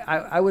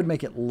I would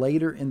make it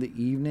later in the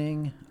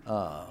evening.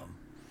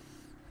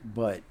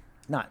 But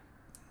not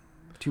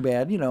too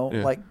bad,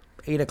 like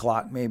 8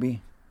 o'clock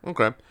maybe.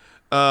 Okay.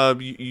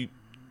 You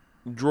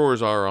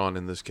drawers are on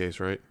in this case,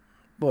 right?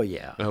 Well,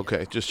 yeah.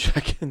 Okay, just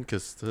checking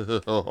because.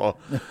 I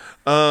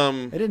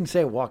didn't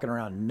say walking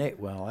around.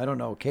 Well, I don't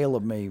know.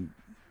 Caleb may.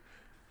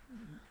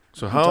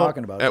 So be how?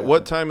 Talking about at that,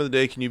 what but- time of the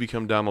day can you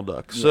become Donald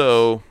Duck? Yes.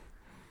 So.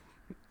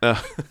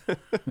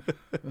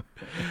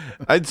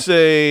 I'd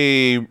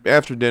say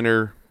after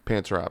dinner,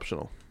 pants are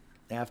optional.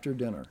 After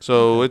dinner.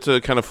 So it's a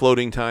kind of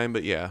floating time,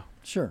 but yeah.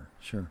 Sure.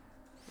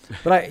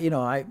 But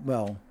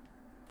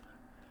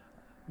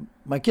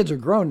my kids are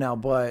grown now,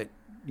 but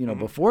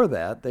before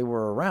that they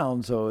were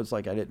around, so it's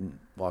like I didn't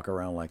walk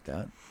around like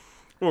that.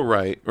 Well,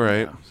 right.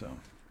 Yeah, so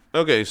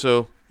Okay,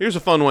 so here's a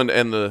fun one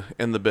to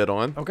end the bit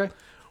on. okay.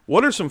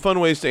 What are some fun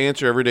ways to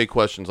answer everyday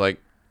questions like,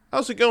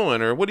 how's it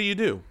going, or what do you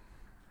do?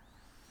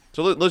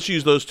 So let's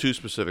use those two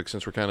specifics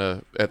since we're kind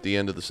of at the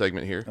end of the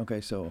segment here.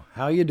 Okay, so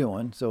how you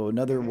doing? So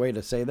another way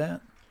to say that?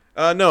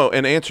 No,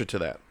 an answer to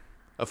that.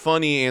 A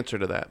funny answer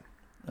to that.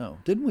 Oh,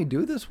 didn't we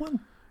do this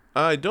one?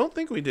 I don't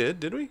think we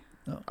did we?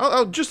 No.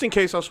 I'll just in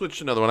case, I'll switch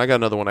to another one. I got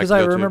another one I can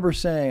Because go I remember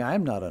saying,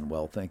 I'm not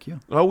unwell, thank you.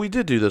 to. Oh, we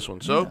did do this one.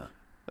 So,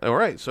 Yeah. all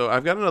right. So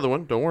I've got another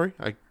one. Don't worry.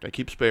 I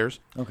keep spares.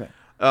 Okay.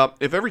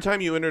 If every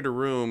time you entered a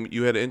room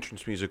you had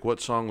entrance music,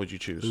 what song would you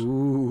choose?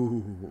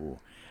 Ooh.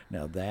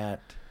 Now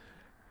that...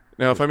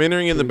 Now, if I'm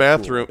entering in the Pretty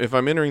bathroom, can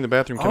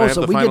I have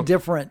so the we final? get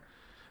different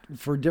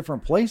for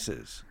different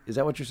places. Is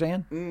that what you're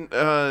saying?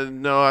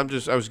 No, I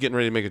was getting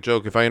ready to make a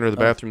joke. If I enter the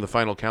bathroom, the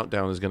final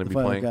countdown is going to be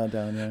Final playing.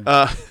 countdown,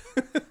 yeah.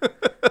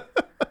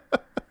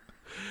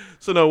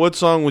 So, no, what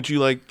song would you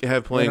like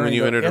have playing when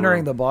you entered a room?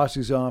 Entering the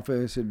boss's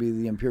office would be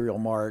the Imperial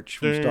March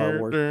from Star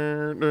Wars.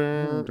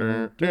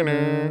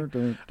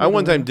 I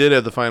one time did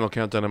have the final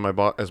countdown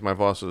in as my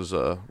boss's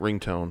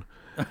ringtone.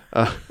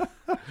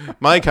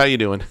 Mike, how you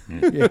doing?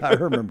 Yeah, I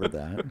remember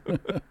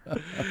that.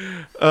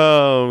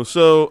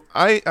 So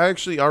I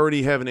actually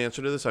already have an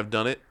answer to this. I've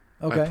done it.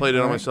 Okay, I played it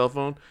on all my right. cell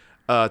phone.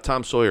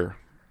 Tom Sawyer.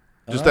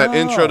 Just that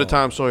intro to Oh.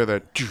 Tom Sawyer.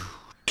 That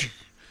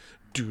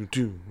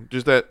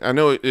just that. I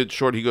know it's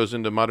short. He goes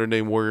into modern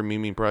day warrior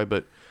memeing pride,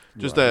 but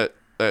just that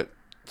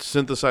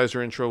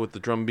synthesizer intro with the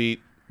drum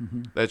beat.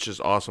 Mm-hmm. That's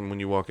just awesome when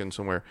you walk in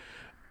somewhere.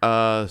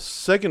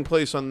 Second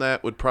place on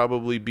that would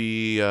probably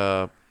be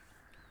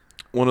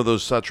one of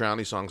those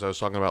Satriani songs I was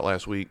talking about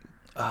last week.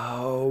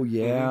 Oh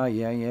yeah,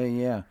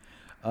 yeah.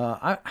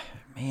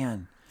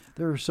 Man,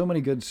 there are so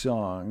many good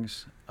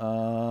songs.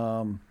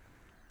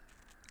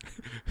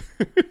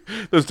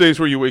 Those days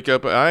where you wake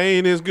up, I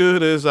ain't as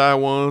good as I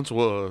once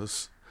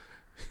was.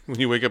 When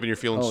you wake up and you're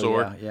feeling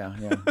sore. Yeah.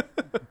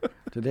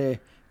 Today,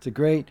 it's a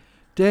great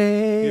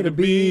day to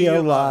be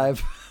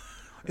alive.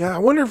 Yeah, I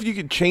wonder if you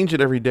could change it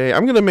every day.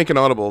 I'm going to make an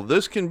audible.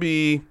 This can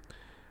be.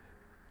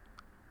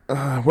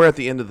 We're at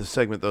the end of the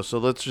segment though, so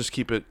let's just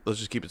keep it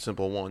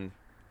simple. One.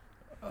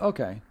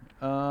 Okay.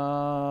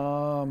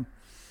 Gosh.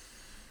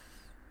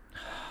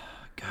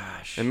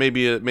 And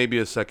maybe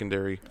a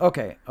secondary.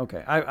 Okay.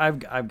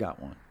 I've got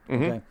one.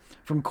 Mm-hmm. Okay.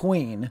 From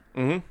Queen.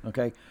 Mm-hmm.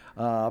 Okay.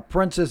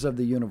 Princess of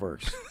the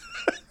Universe.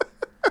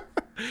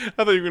 I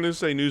thought you were going to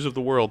say News of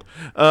the World.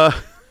 Here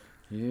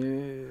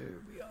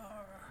we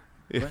are.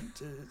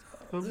 Princess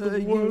Of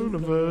the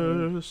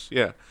universe.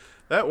 Yeah.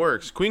 That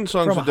works. Queen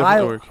songs from would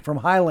definitely work. from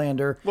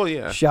Highlander. Well,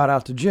 yeah. Shout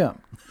out to Jim.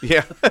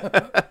 Yeah.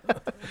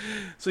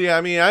 So yeah,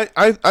 I mean,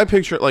 I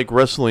picture it like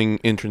wrestling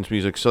entrance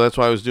music. So that's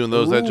why I was doing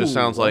those. That just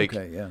sounds like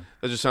yeah.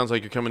 that just sounds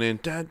like you're coming in.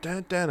 Da, da,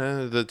 da,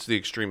 da. That's the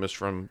Extremist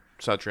from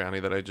Satriani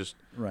that I just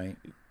Right.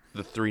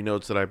 the 3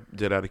 notes that I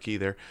did out of key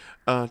there.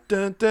 Da,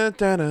 da, da,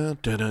 da, da,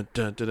 da,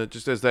 da, da,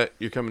 just as that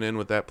you're coming in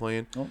with that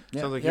playing. Oh,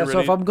 yeah. Sounds like yeah. you're So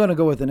ready. if I'm going to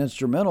go with an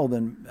instrumental,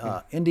 then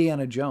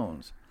Indiana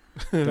Jones.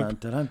 Dun,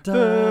 dun, dun,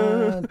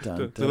 dun,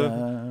 dun,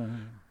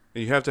 dun.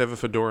 You have to have a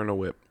fedora and a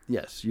whip.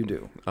 Yes, you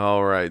do.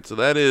 All right, so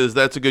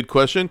that's a good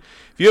question.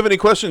 If you have any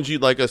questions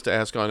you'd like us to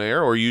ask on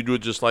air, or you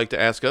would just like to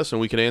ask us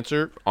and we can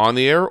answer on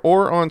the air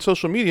or on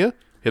social media,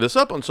 hit us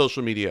up on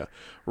social media.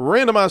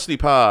 Randomosity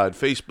Pod,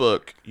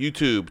 Facebook,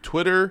 YouTube,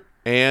 Twitter,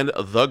 and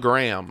the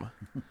Gram.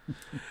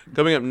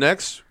 Coming up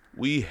next,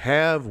 we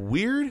have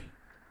weird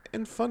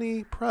and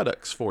funny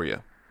products for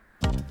you.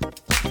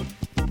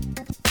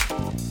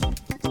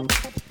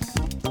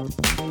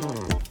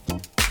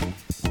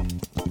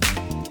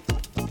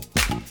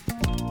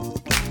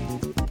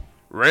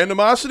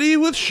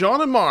 Randomosity with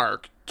Sean and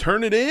Mark.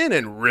 Turn it in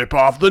and rip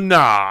off the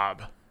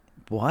knob.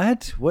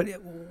 What? What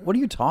are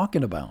you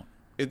talking about?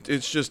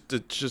 It's just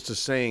a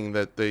saying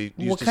that they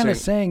used What to kind say. of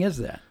saying is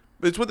that?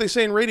 It's what they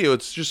say in radio.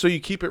 It's just so you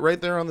keep it right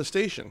there on the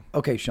station.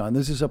 Okay, Sean,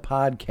 this is a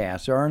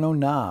podcast. There are no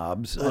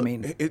knobs. I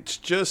mean, It's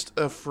just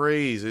a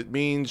phrase. It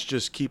means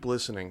just keep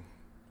listening.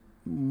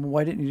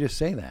 why didn't you just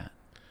say that?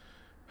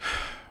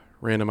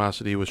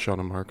 Randomosity with Sean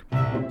and Mark.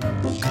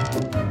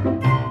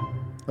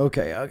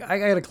 Okay, I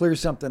got to clear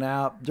something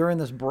out. During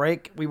this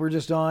break we were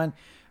just on,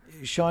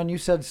 Sean, you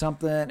said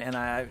something, and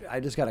I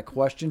just got to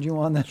question you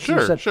on that. Sure,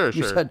 you said, sure.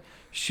 You said,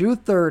 shoe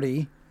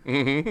 30.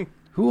 Mm-hmm.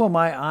 Who am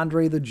I,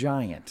 Andre the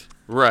Giant?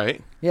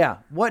 Right. Yeah,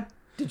 what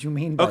did you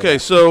mean by Okay,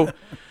 that?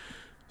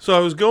 so I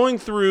was going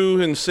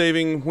through and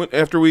saving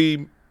after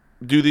we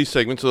do these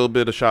segments. A little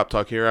bit of shop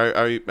talk here.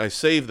 I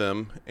save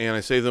them, and I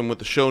save them with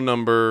the show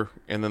number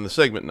and then the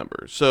segment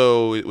number.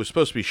 So it was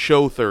supposed to be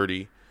show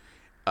 30,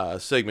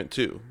 segment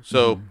 2.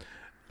 So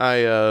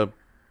I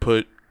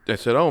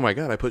said, oh my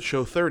god, I put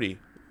show 30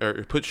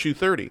 or put shoe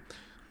 30. What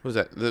was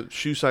that? The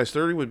shoe size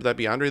 30? Would that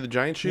be Andre the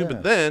Giant shoe? Yeah.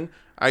 But then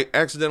I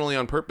accidentally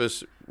on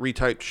purpose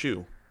retyped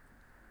shoe.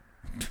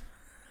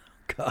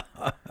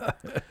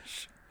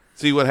 Gosh.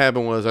 See, what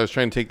happened was I was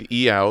trying to take the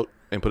E out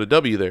and put a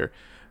W there.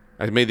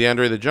 I made the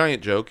Andre the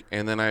Giant joke,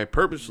 and then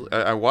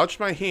I watched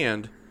my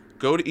hand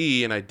go to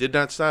E, and I did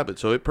not stop it.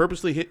 So it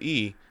purposely hit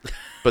E,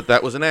 but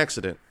that was an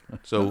accident.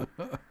 So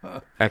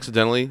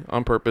accidentally,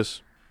 on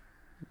purpose,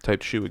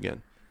 typed shoe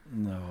again.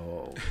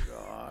 No,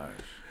 gosh.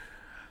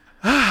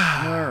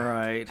 All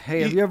right.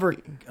 Hey, have you ever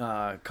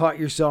caught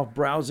yourself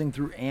browsing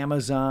through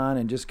Amazon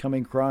and just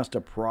coming across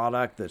a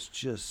product that's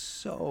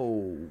just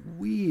so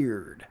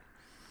weird?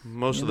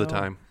 Most of the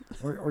time.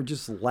 Or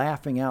just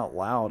laughing out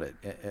loud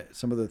at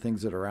some of the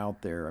things that are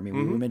out there. I mean,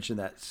 we mentioned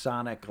that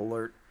sonic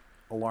alert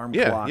alarm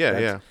clock.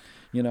 Yeah.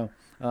 You know,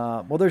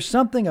 well, there's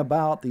something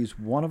about these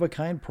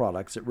one-of-a-kind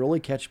products that really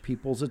catch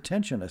people's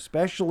attention,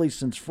 especially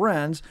since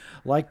friends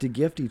like to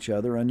gift each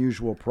other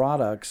unusual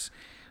products,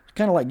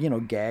 kind of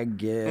like, gag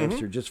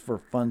gifts or just for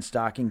fun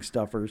stocking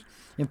stuffers.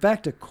 In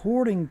fact,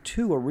 according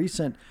to a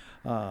recent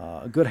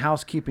Good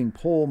Housekeeping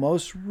poll,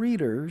 most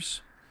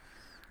readers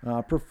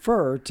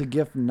prefer to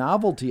gift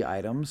novelty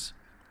items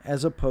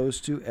as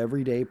opposed to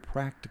everyday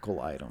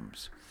practical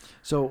items.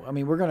 So, I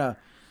mean, we're going to,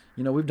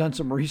 we've done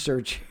some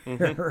research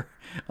here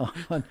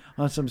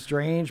on some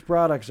strange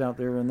products out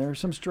there, and there are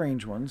some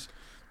strange ones.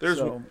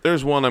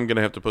 There's one I'm going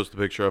to have to post a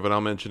picture of, and I'll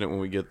mention it when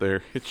we get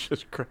there. It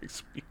just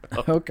cracks me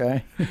up.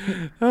 Okay.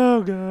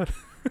 Oh, God.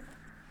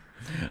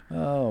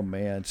 Oh,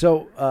 man.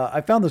 So I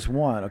found this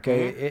one,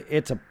 okay?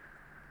 It's a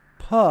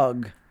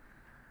pug,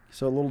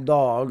 so a little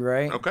dog,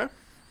 right? Okay.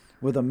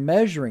 With a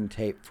measuring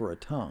tape for a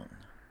tongue.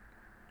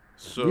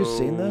 So, you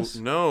seen this?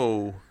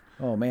 No.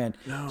 Oh, man.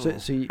 No. So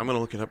I'm going to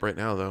look it up right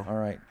now, though. All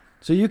right.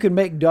 So you can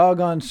make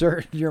doggone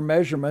certain your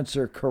measurements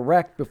are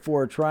correct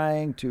before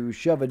trying to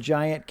shove a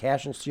giant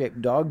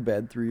castle-shaped dog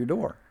bed through your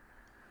door.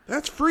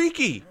 That's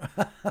freaky.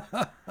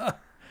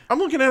 I'm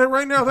looking at it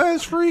right now. That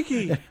is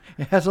freaky.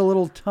 It has a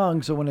little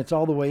tongue, so when it's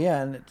all the way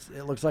in,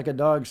 it looks like a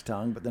dog's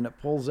tongue, but then it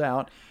pulls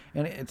out,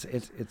 and it's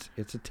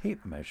a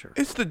tape measure.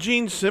 It's the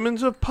Gene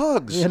Simmons of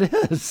pugs. It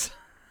is.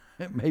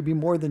 It may be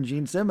more than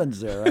Gene Simmons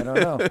there. I don't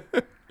know.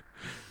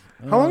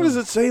 How long does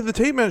it say the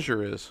tape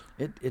measure is?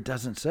 It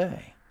doesn't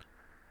say.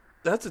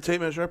 That's a tape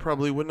measure I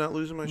probably would not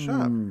lose in my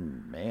shop.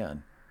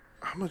 Man.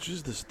 How much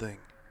is this thing?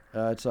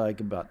 It's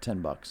like about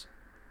 $10.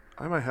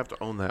 I might have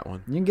to own that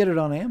one. You can get it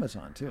on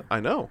Amazon, too.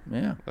 I know.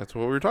 Yeah. That's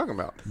what we were talking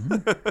about.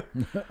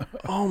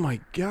 Oh, my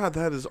God.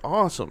 That is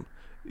awesome.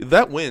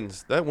 That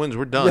wins.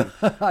 We're done.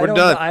 We're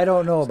done. I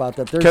don't know about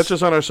that. Catch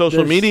us on our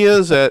social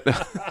medias at...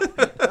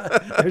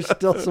 There's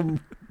still some...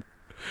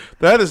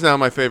 That is now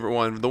my favorite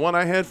one. The one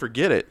I had,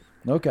 forget it.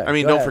 Okay. I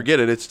mean, don't forget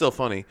it. It's still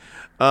funny.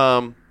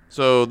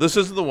 So this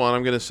is the one.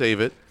 I'm going to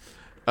save it.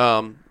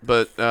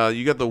 But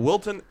you got the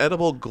Wilton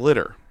Edible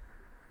Glitter.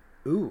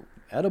 Ooh.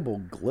 edible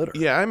glitter.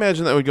 Yeah, I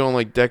imagine that would go on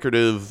like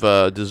decorative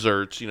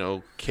desserts,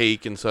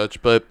 cake and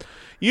such. But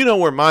you know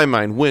where my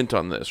mind went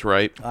on this,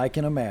 right? I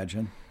can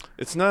imagine.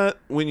 It's not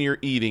when you're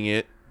eating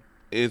it.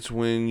 It's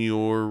when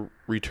you're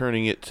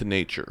returning it to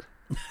nature.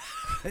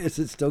 Is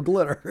it still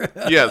glitter?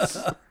 Yes.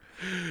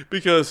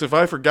 Because if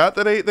I forgot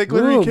that I ate that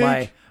glittery Ooh,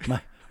 cake...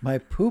 my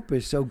poop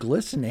is so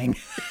glistening.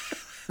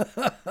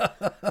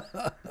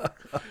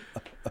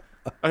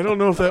 I don't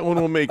know if that one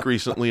will make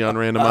recently on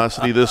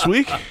Randomosity this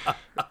week.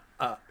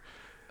 I'd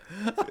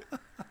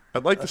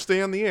like to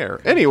stay on the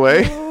air.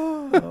 Anyway.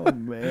 Oh,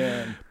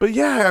 man. But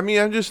yeah, I mean,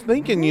 I'm just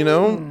thinking,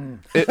 I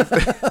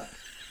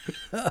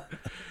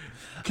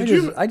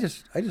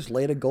just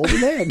laid a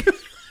golden egg.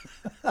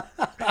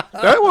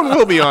 That one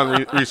will be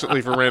on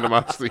recently for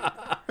Randomosity.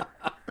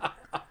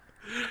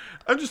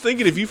 I'm just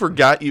thinking if you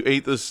forgot you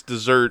ate this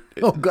dessert,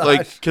 Oh, gosh.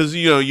 like, because,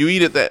 you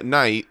eat it that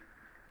night,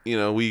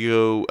 we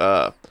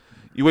go,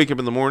 you wake up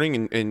in the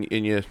morning and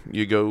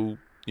you go,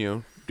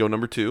 go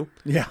number 2.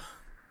 Yeah.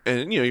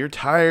 And, you're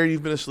tired,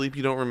 you've been asleep,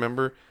 you don't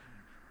remember.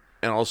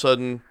 And all of a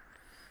sudden,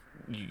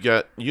 you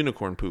got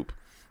unicorn poop.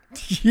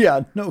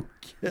 Yeah, no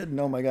kidding.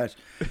 Oh, my gosh.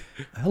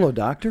 Hello,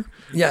 doctor.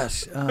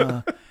 Yes,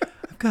 I've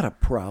got a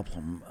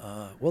problem.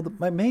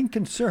 My main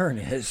concern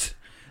is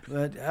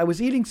that I was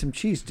eating some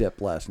cheese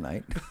dip last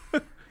night.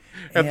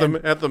 At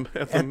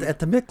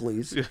the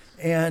Mickleys, Yeah.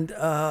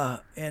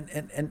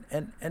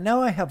 and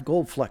now I have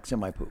gold flecks in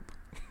my poop.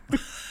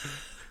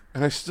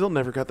 And I still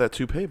never got that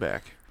toupee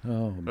back.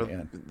 Oh,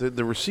 man.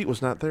 The receipt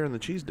was not there in the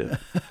cheese dip.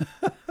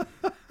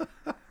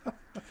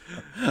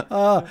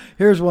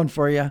 Here's one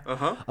for you.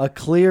 Uh-huh. A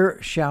clear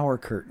shower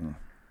curtain.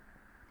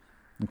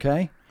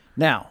 Okay?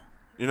 Now.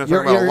 You're not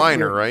talking about a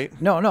liner, right?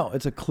 No.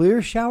 It's a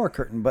clear shower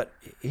curtain, but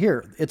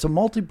here, it's a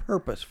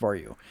multi-purpose for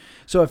you.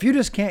 So if you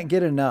just can't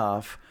get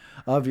enough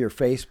of your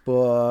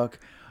Facebook,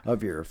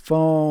 of your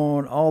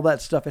phone, all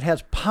that stuff, it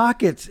has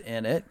pockets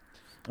in it.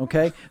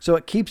 Okay? So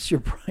it keeps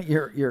your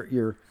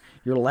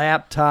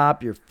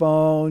laptop, your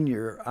phone,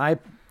 your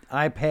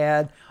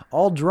iPad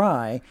all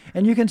dry,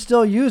 and you can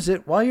still use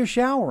it while you're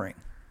showering.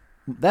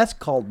 That's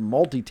called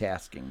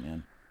multitasking,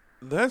 man.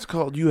 That's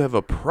called you have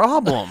a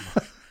problem.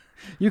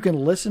 You can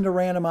listen to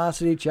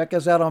Randomosity, check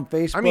us out on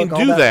Facebook. I mean, all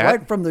do that.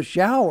 right from the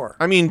shower.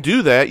 I mean,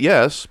 do that,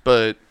 yes,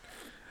 but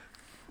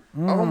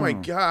oh my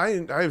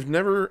God, I've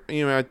never,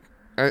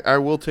 I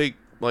will take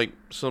like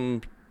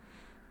some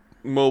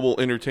mobile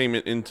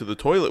entertainment into the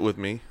toilet with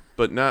me,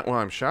 but not while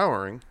I'm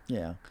showering.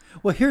 Yeah.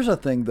 Well, here's the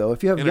thing, though.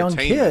 If you have young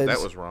kids,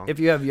 that was wrong. If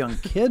you have young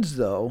kids,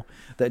 though,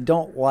 that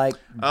don't like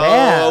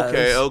baths,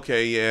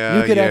 okay, yeah.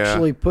 you could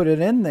actually put it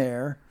in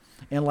there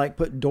and like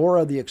put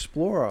Dora the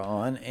Explorer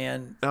on.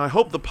 And Now I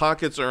hope the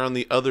pockets are on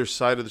the other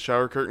side of the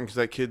shower curtain because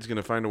that kid's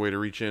gonna find a way to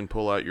reach in,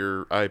 pull out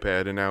your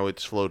iPad, and now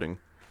it's floating.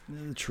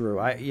 True.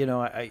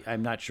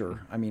 I'm not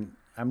sure. I mean,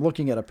 I'm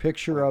looking at a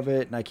picture of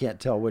it, and I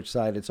can't tell which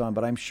side it's on,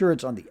 but I'm sure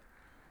it's on the.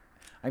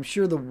 I'm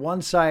sure the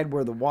one side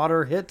where the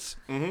water hits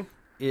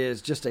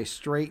is just a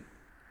straight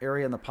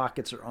area, and the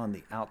pockets are on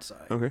the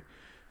outside. Okay.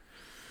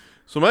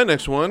 So my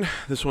next one,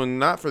 this one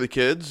not for the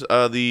kids,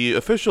 the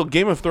official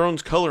Game of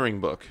Thrones coloring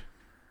book.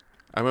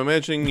 I'm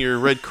imagining your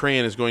red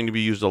crayon is going to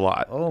be used a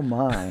lot. Oh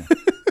my!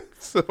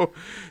 So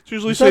it's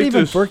usually Is that safe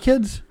even to for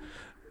kids?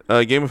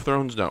 Game of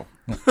Thrones, no.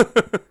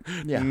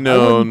 Yeah.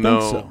 No, I wouldn't no.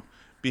 think so.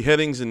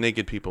 Beheadings and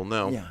naked people,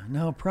 no. Yeah.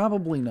 No,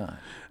 probably not.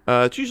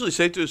 It's usually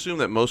safe to assume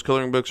that most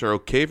coloring books are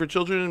okay for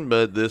children,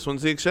 but this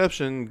one's the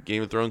exception.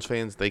 Game of Thrones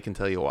fans, they can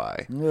tell you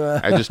why.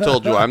 I just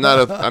told you I'm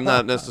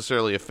not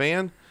necessarily a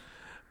fan,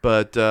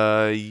 but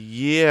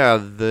yeah,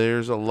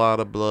 there's a lot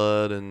of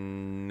blood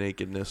and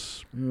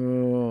nakedness.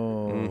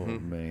 Oh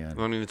Mhm. man!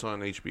 I mean, it's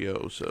on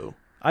HBO, so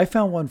I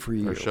found one for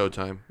you. or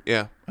Showtime.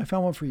 Yeah. I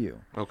found one for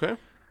you. Okay.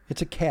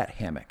 It's a cat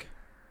hammock.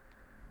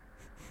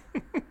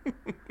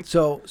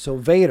 So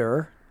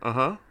Vader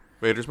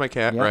Vader's my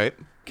cat, Yep. right?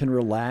 can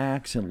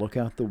relax and look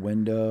out the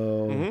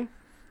window Mm-hmm.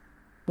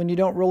 when you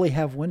don't really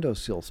have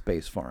windowsill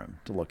space for him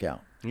to look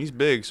out. He's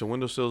big, so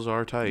windowsills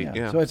are tight.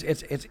 Yeah. So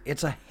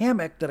it's a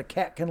hammock that a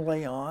cat can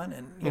lay on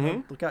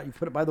and look out. You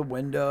put it by the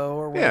window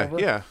or whatever.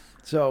 Yeah.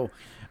 So,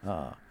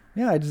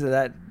 I just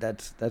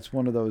that's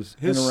one of those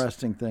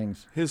interesting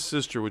things. His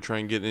sister would try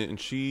and get in it, and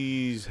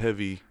she's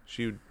heavy.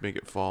 She would make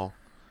it fall.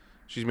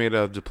 She's made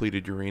out of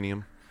depleted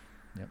uranium.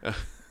 Yep.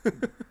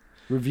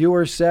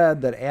 Reviewers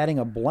said that adding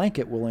a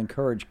blanket will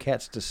encourage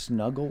cats to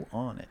snuggle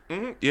on it.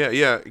 Mm-hmm.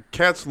 Yeah.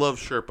 Cats love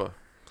Sherpa.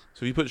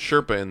 So if you put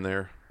Sherpa in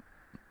there.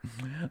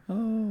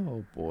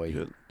 Oh, boy.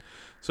 Good.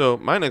 So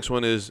my next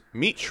one is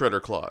meat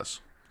shredder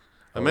claws.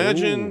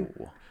 Imagine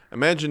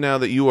now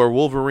that you are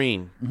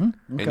Wolverine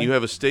Okay. and you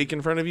have a steak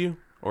in front of you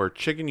or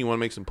chicken. You want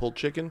to make some pulled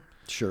chicken.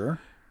 Sure.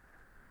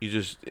 You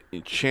just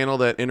channel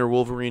that inner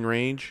Wolverine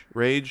rage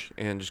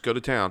and just go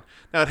to town.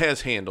 Now it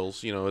has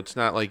handles. It's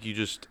not like you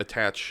just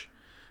attach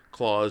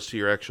claws to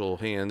your actual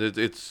hand.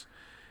 It's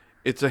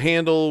a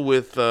handle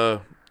with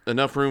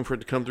enough room for it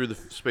to come through the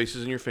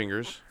spaces in your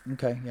fingers.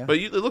 Okay, yeah. But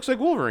it looks like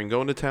Wolverine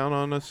going to town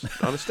on a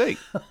steak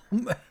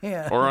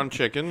Man. or on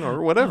chicken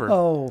or whatever.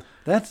 Oh,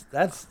 that's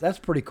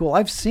pretty cool.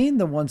 I've seen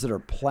the ones that are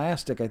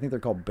plastic. I think they're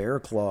called bear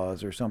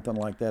claws or something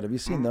like that. Have you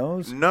seen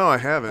those? No, I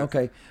haven't.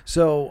 Okay,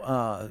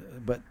 so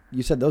but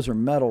you said those are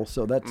metal,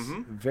 so that's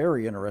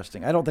very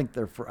interesting. I don't think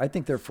they're for. I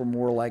think they're for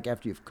more like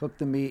after you've cooked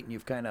the meat and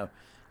you've kind of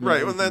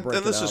Right, and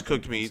this is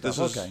cooked meat. This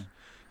is okay.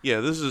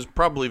 Yeah, this is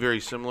probably very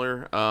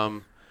similar.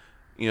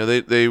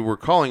 They were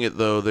calling it,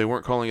 though, they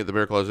weren't calling it the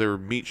bear claws. They were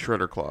meat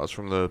shredder claws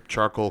from the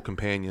Charcoal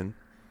Companion.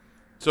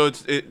 So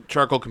it's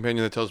Charcoal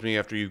Companion that tells me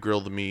after you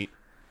grill the meat,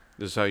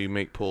 this is how you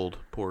make pulled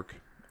pork.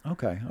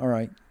 Okay, all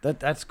right.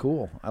 That's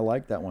cool. I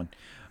like that one.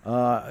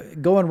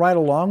 Going right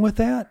along with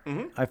that,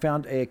 I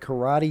found a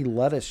karate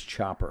lettuce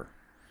chopper.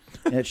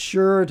 And it's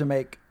sure to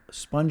make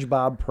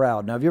SpongeBob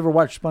proud. Now, have you ever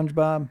watched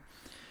SpongeBob?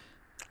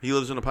 He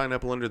lives in a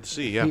pineapple under the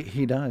sea, yeah.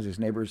 He does. His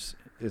neighbor's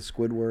is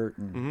Squidward.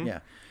 And, yeah.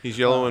 He's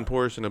yellow and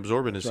porous and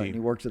absorbent as Right, he. and he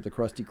works at the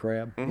Krusty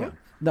Krab. Yeah.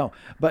 No,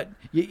 but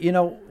you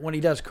know when he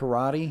does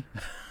karate,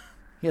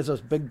 he has those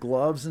big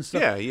gloves and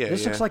stuff. Yeah.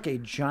 This looks like a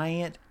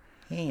giant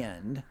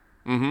hand.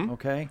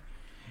 Okay,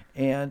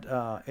 and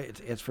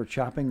it's for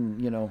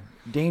chopping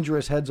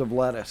dangerous heads of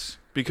lettuce.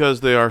 Because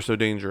they are so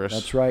dangerous.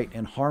 That's right,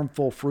 and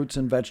harmful fruits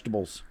and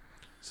vegetables.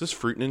 Is this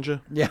Fruit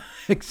Ninja? Yeah,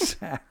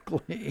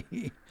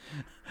 exactly.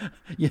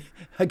 Yeah,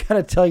 I got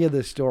to tell you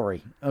this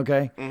story,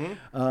 okay?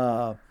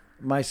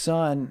 My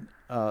son,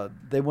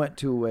 they went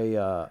to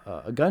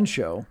a gun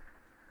show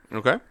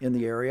Okay. in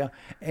the area,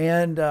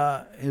 and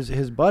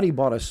his buddy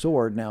bought a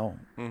sword. Now,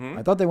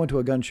 I thought they went to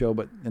a gun show,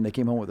 and they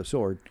came home with a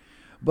sword.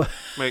 But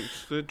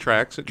It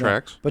tracks.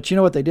 But you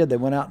know what they did? They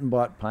went out and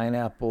bought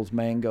pineapples,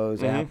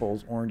 mangoes,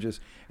 apples, oranges,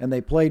 and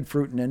they played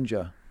Fruit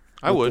Ninja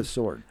I with would. the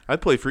sword.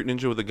 I'd play Fruit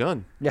Ninja with a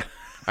gun. Yeah.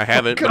 I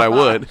haven't, but I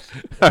would.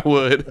 I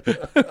would.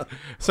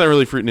 It's not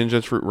really Fruit Ninja,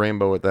 it's Fruit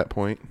Rainbow at that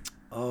point.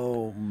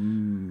 Oh,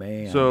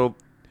 man. So,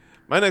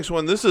 my next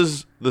one, this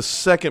is the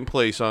second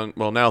place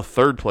now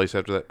third place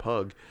after that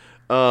pug,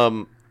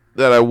 that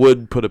I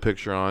would put a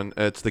picture on.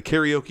 It's the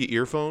karaoke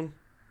earphone.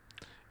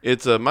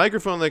 It's a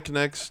microphone that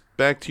connects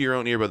back to your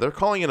own ear, but they're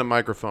calling it a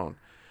microphone.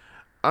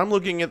 I'm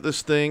looking at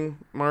this thing,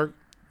 Mark.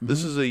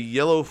 This is a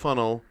yellow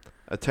funnel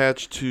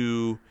attached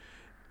to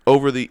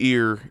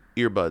over-the-ear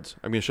earbuds.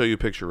 I'm going to show you a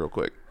picture real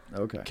quick.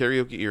 Okay.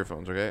 Karaoke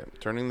earphones, okay? I'm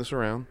turning this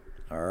around.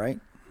 All right.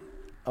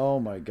 Oh,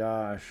 my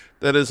gosh.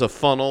 That is a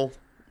funnel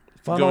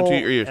Funnel, going to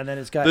your ears. and then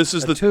it's got This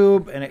is a the-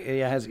 tube, and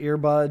it has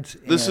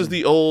earbuds. This is and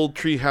the old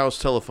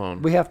treehouse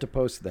telephone. We have to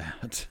post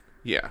that.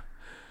 Yeah.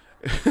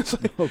 It's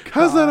like, Oh,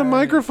 how's that a God.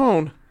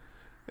 microphone?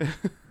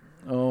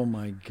 Oh,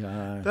 my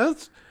God.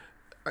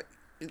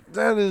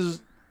 That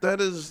is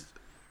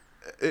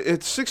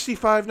it's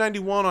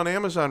 $65.91 on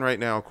Amazon right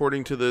now,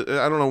 according to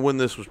I don't know when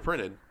this was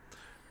printed,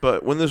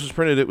 but when this was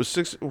printed, it was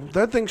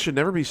that thing should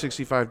never be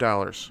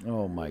 $65.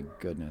 Oh, my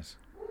goodness.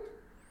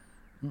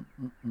 I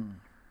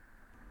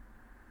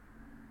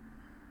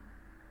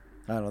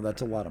don't know.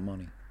 That's a lot of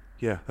money.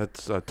 Yeah,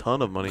 that's a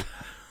ton of money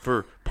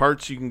for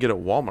parts you can get at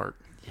Walmart.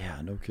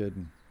 Yeah, no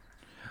kidding.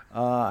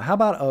 How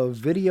about a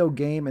video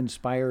game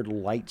inspired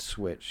light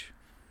switch?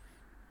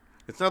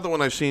 It's not the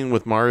one I've seen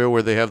with Mario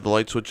where they have the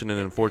light switch in an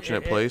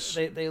unfortunate place.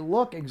 They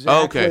look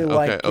exactly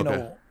like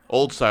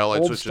Old style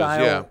light old switches,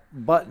 style yeah.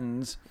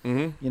 buttons.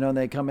 Mm-hmm. And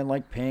they come in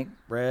like pink,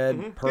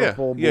 red,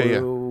 purple, Yeah,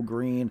 blue,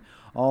 green,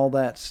 all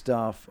that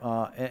stuff.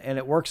 And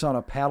it works on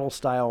a paddle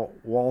style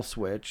wall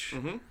switch.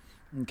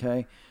 Mm-hmm.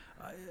 Okay.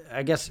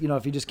 I guess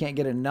if you just can't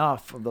get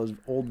enough of those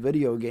old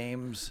video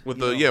games With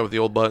the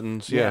old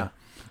buttons, yeah.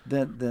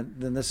 then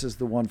this is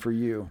the one for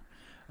you.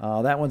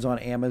 That one's on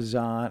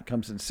Amazon. It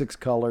comes in 6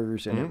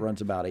 colors and it runs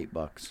about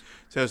 $8.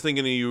 See, I was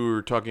thinking you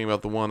were talking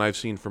about the one I've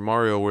seen for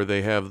Mario where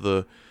they have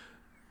the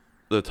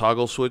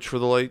toggle switch for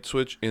the light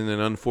switch in an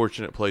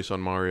unfortunate place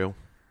on Mario.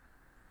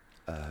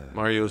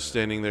 Mario's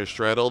standing there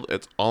straddled.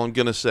 That's all I'm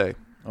going to say.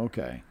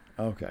 Okay,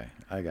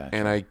 I got you.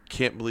 And I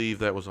can't believe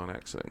that was on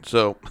accident.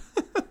 So,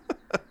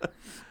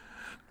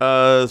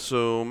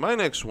 so my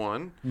next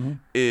one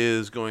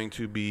is going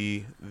to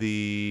be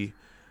the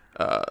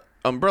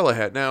umbrella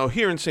hat. Now,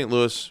 here in St.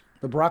 Louis,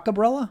 The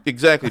Brockabrella?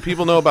 exactly,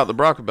 people know about the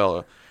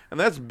Brockabrella. And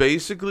that's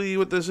basically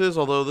what this is,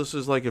 although this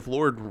is like if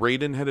Lord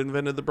Raiden had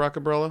invented the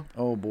Brockabrella.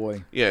 Oh,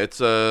 boy. Yeah, it's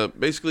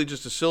basically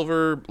just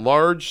a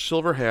large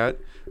silver hat.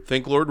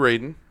 Think Lord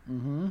Raiden.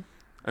 Mm-hmm.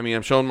 I mean,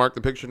 I'm showing Mark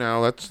the picture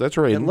now. That's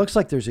Raiden. It looks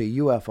like there's a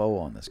UFO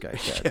on this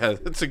guy's head. Yeah,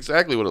 that's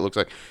exactly what it looks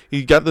like.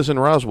 He got this in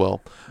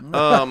Roswell.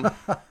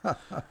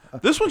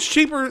 This one's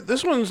cheaper.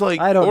 This one's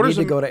like I don't need orders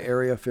to of- go to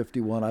Area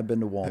 51. I've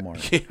been to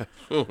Walmart. Yeah.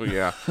 Oh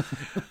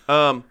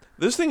yeah.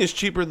 This thing is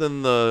cheaper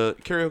than the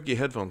karaoke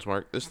headphones,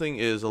 Mark. This thing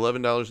is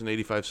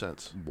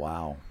 $11.85.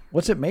 Wow.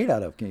 What's it made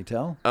out of? Can you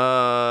tell?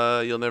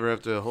 You'll never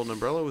have to hold an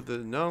umbrella with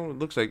it. No, it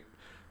looks like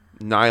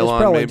It's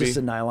nylon, probably maybe. just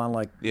a nylon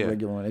like Yeah.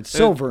 regular one. It's And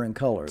silver in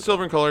color.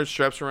 Silver in color,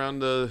 straps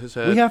around his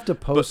head. We have to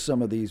post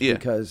some of these yeah.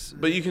 because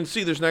But you can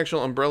see there's an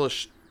actual umbrella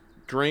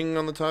string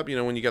on the top,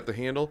 when you got the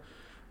handle.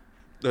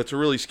 That's a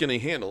really skinny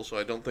handle, so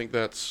I don't think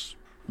that's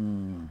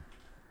an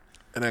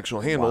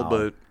actual handle. Wow.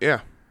 But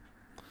yeah,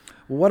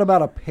 Well, what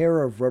about a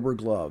pair of rubber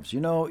gloves? You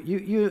know,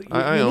 you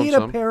I need own a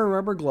some. pair of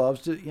rubber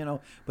gloves to, you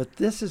know, but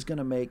this is going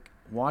to make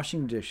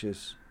washing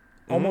dishes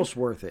almost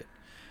worth it.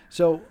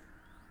 So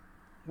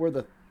where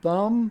the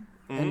thumb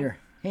and your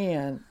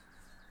hand,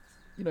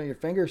 you know, your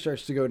finger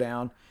starts to go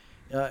down,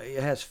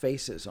 it has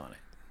faces on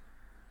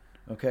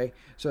it. Okay?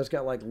 So it's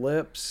got like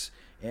lips,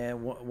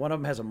 and one of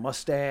them has a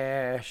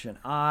mustache and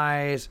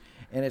eyes,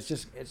 and it's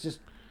just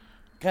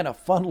kind of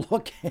fun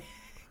looking.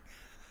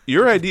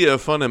 your idea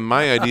of fun and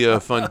my idea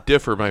of fun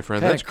differ, my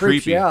friend. Kinda That's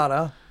creeps creepy. you out,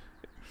 huh?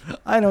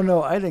 I don't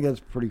know. I think that's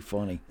pretty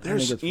funny. I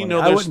There's- think it's you funny.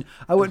 know, I there's-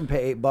 wouldn't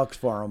pay $8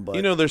 for them, but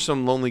You know, there's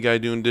some lonely guy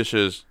doing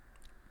dishes.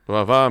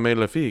 Va mais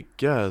la fille,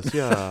 yes,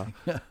 yeah.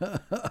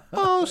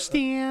 Oh,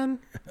 Stan.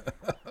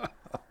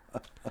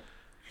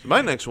 So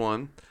my next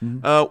one.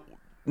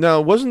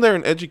 Now, wasn't there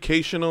an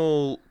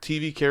educational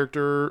TV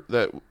character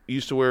that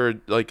used to wear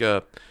like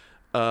a,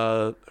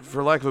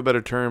 for lack of a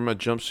better term, a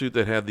jumpsuit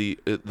that had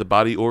the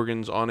body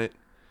organs on it,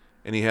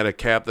 and he had a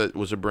cap that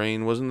was a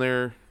brain? Wasn't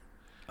there?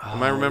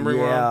 Am I remembering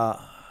wrong? yeah.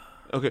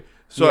 Okay,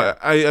 so Yeah.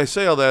 I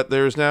say all that.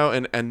 There is now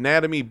an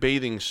anatomy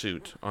bathing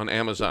suit on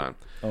Amazon.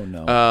 Oh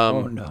no. Um,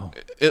 Oh no.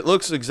 It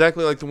looks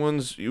exactly like the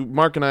ones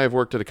Mark and I have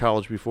worked at a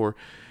college before.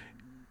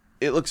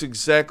 It looks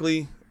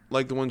exactly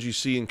like the ones you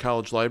see in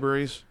college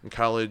libraries and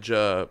college,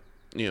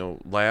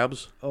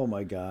 labs. Oh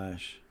my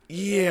gosh.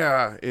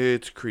 Yeah,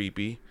 it's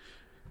creepy.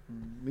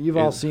 You've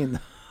all seen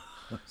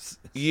those.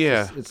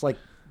 Yeah, It's like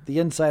the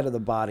inside of the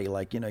body,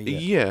 like, you know.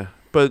 yeah,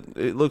 but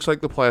it looks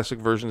like the plastic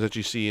versions that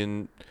you see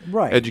in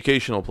Right.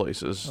 educational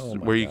places Oh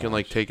my where you can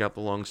like gosh. take out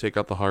the lungs, take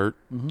out the heart,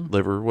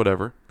 liver,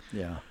 whatever.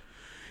 Yeah.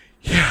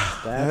 Yeah,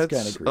 That's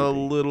kinda that's creepy. a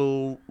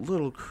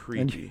little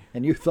creepy.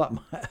 And you thought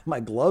my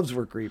gloves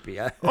were creepy.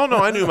 Oh no,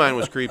 I knew mine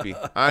was creepy.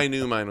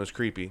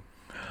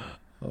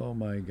 Oh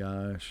my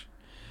gosh.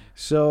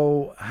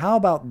 So how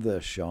about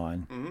this,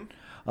 Sean? Mm-hmm.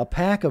 A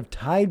pack of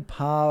Tide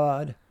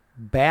Pod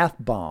bath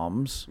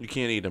bombs. You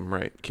can't eat them,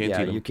 right? Can't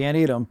Yeah, eat them. you can't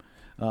eat them.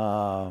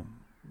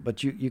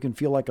 But you can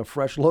feel like a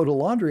fresh load of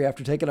laundry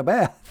after taking a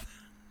bath.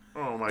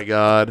 Oh my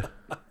God.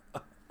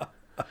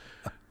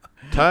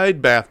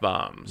 Tide bath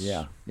bombs.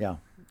 Yeah.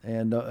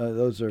 And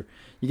those are,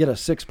 you get a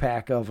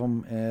 6-pack of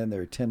them, and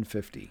they're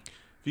 $10.50. If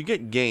you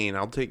get Gain,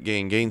 I'll take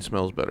Gain. Gain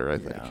smells better, I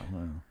think. Yeah.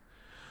 Well,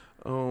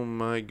 Oh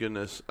my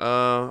goodness.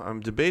 I'm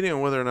debating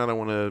on whether or not I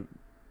want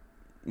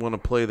to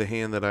play the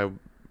hand that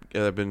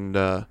I've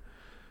been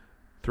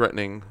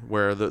threatening,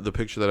 where the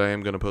picture that I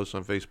am going to post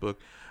on Facebook.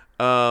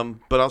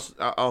 But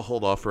I'll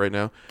hold off for right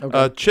now.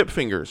 Okay. Chip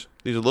fingers.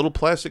 These are little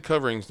plastic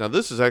coverings. Now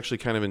this is actually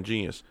kind of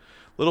ingenious.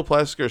 Little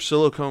plastic or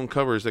silicone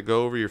covers that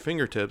go over your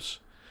fingertips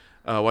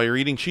while you're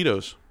eating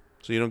Cheetos,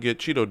 so you don't get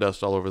Cheeto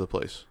dust all over the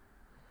place.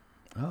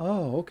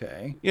 oh,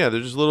 okay. Yeah,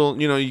 they're just little,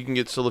 you can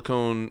get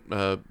silicone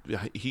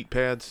heat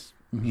pads,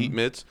 heat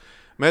mitts.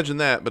 Imagine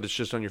that, but it's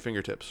just on your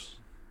fingertips.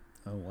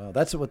 Oh, wow.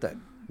 That's what that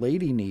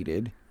lady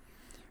needed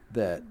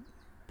that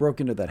broke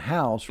into that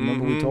house.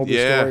 Remember we told the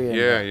Yeah, story? And,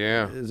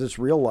 yeah. Is this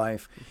real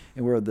life?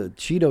 And where the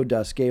Cheeto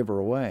dust gave her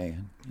away.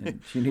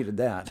 And she needed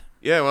that.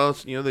 Yeah, well,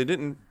 it's, they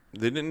didn't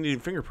need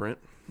a fingerprint.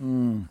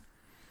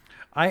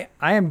 I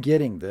am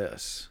getting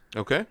this.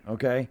 Okay.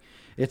 Okay.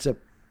 It's a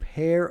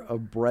pair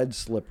of bread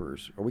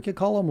slippers, or we could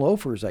call them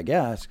loafers, I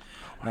guess.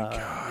 Oh my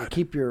God.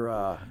 Keep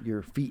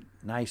your feet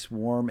nice,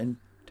 warm, and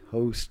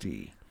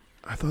toasty.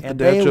 I thought And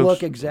the dad they jokes.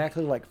 look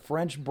exactly like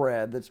French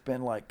bread that's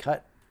been like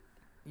cut,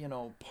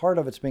 part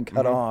of it's been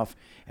cut off.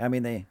 I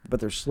mean, but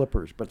they're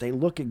slippers, but they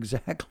look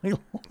exactly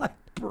like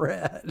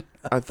bread.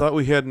 I thought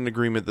we had an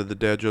agreement that the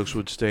dad jokes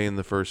would stay in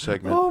the first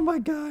segment. Oh my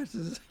gosh.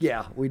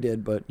 Yeah, we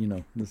did, but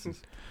this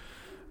is.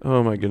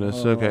 Oh my goodness.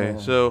 Okay.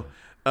 So,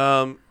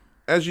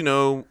 as you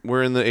know,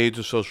 we're in the age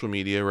of social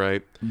media,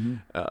 right?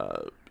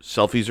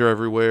 Selfies are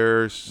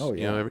everywhere. Oh,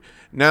 yeah.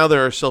 Now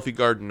there are selfie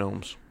garden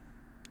gnomes.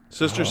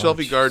 Sister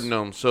selfie jeez. garden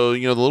gnomes. So,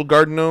 the little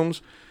garden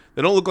gnomes,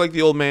 they don't look like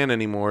the old man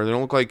anymore. They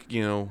don't look like,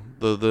 the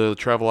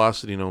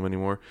Travelocity gnome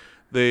anymore.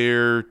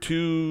 They're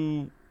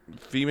two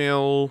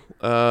female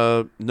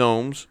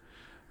gnomes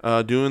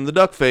doing the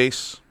duck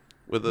face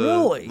with a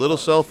Really? little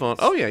cell phone.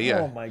 Oh, yeah.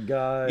 Oh my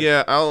god.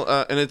 Yeah,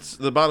 and it's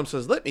the bottom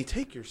says, "Let me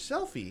take your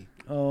selfie."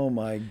 Oh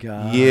my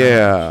god.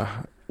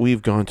 Yeah,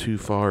 we've gone too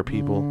far,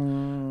 people.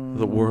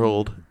 The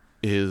world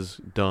is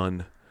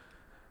done.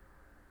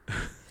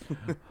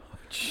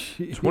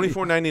 Gee.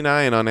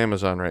 $24.99 on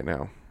Amazon right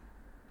now.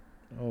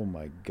 Oh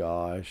my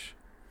gosh.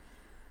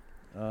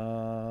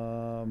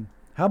 How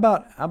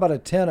about a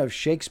 10 of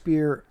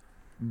Shakespeare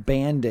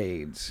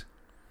Band-Aids?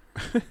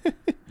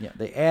 Yeah,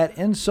 they add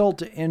insult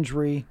to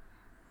injury,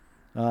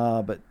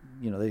 but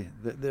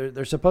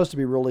they're supposed to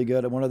be really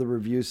good. And one of the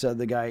reviews said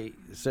the guy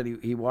said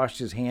he washed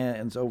his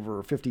hands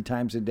over 50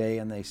 times a day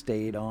and they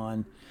stayed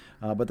on.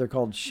 But they're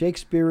called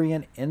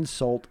Shakespearean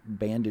insult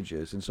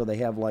bandages, and so they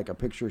have like a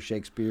picture of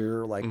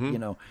Shakespeare, like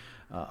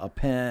a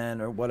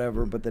pen or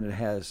whatever, but then it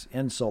has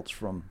insults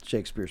from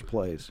Shakespeare's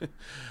plays.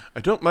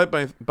 I don't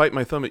bite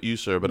my thumb at you,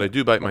 sir, but I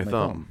do bite my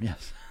thumb.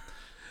 Yes.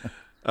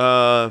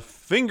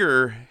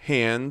 Finger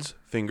hands,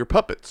 finger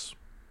puppets.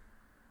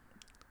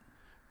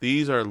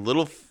 These are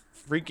little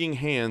freaking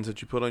hands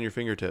that you put on your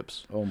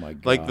fingertips. Oh my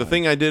god! Like the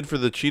thing I did for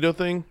the Cheeto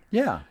thing.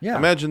 Yeah.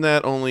 Imagine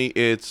that, only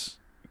it's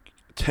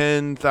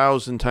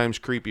 10,000 times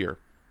creepier.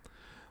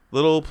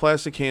 Little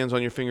plastic hands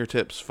on your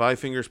fingertips, 5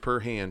 fingers per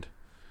hand.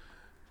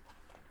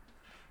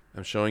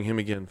 I'm showing him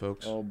again,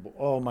 folks.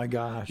 Oh my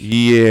gosh!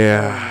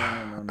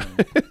 Yeah.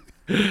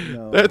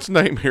 No. That's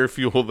nightmare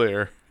fuel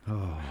there.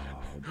 Oh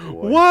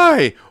boy!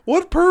 Why?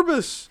 What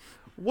purpose?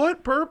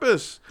 What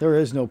purpose? There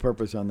is no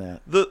purpose on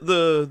that.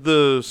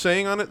 The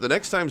saying on it, the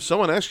next time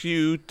someone asks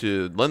you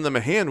to lend them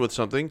a hand with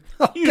something,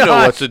 you gosh. know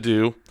what to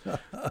do.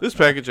 This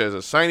package has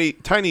a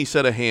tiny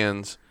set of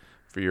hands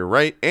for your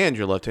right and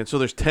your left hand. So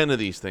there's 10 of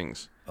these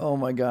things. Oh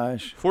my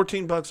gosh!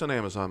 $14 on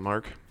Amazon,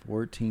 Mark.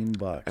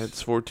 $14.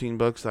 That's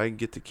 $14 I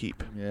get to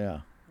keep. Yeah.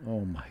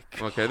 Oh my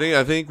god. Okay,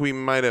 I think we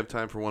might have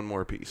time for one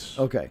more piece.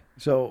 Okay,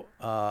 so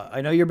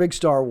I know you're a big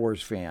Star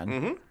Wars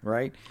fan,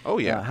 right? Oh,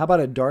 yeah. How about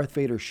a Darth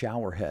Vader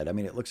shower head? I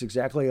mean, it looks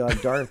exactly like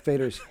Darth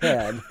Vader's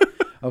head.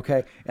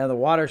 Okay, and the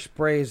water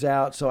sprays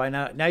out, so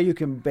now you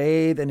can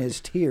bathe in his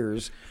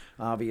tears.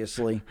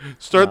 Obviously,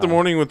 Start the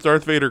morning with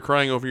Darth Vader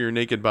crying over your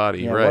naked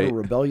body, yeah, right? What a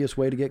rebellious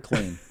way to get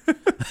clean.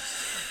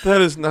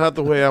 That is not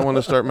the way I want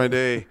to start my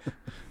day.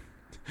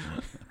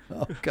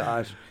 Oh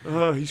gosh,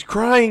 Oh, he's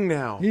crying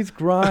now. he's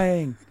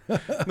crying.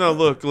 No,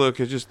 look,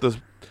 it's just the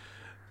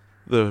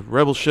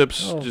rebel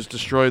ships Oh. just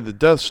destroyed the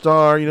Death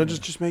Star. You know,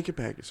 just make it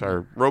back.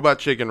 Sorry, Robot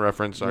Chicken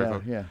reference. Sorry, Yeah,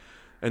 folks. yeah.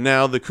 And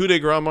now the coup de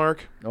grace,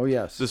 Mark. Oh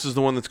yes. This is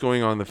the one that's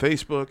going on the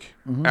Facebook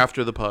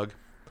after the pug.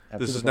 After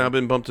This the has vote. now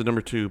been bumped to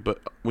number 2,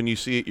 but when you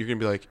see it, you're going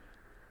to be like,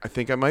 I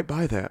think I might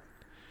buy that.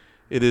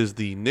 It is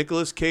the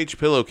Nicolas Cage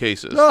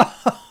pillowcases.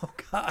 Oh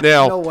god.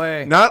 Now, no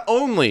way. not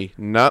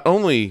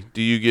only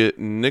do you get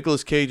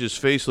Nicolas Cage's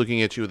face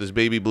looking at you with his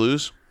baby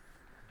blues,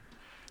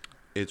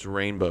 it's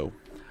rainbow.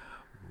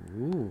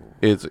 Ooh.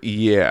 It's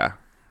Yeah,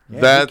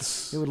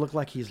 that's It would look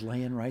like he's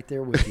laying right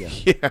there with you,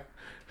 yeah.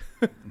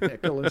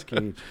 Nicolas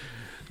Cage.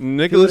 If he would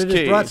Nicolas have just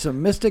Cage. brought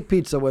some Mystic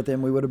Pizza with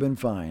him, we would have been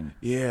fine.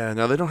 Yeah.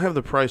 Now they don't have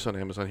the price on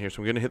Amazon here,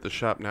 so I'm gonna hit the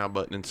shop now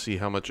button and see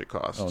how much it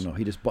costs. Oh no,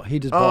 he just bought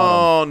them.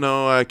 Oh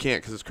no, I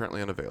can't because it's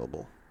currently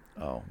unavailable.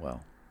 Oh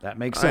well, that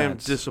makes I am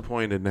sense.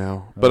 disappointed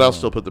now, but I'll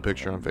still put the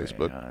picture on Oh,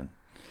 Facebook. man.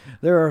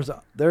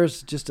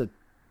 There's just a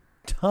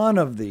ton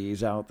of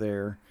these out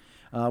there.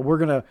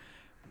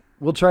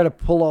 We'll try to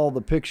pull all the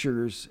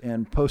pictures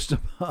and post them.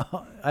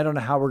 I don't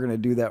know how we're gonna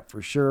do that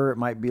for sure. It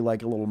might be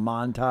like a little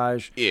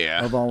montage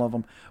Yeah. of all of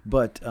them,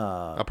 but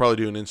I'll probably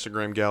do an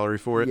Instagram gallery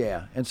for it.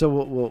 yeah. And so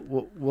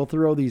we'll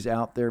throw these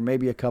out there.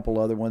 Maybe a couple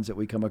other ones that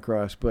we come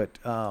across, but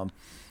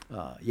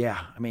yeah.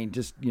 I mean,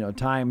 just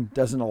time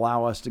doesn't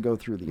allow us to go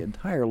through the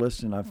entire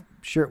list, and I'm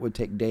sure it would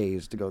take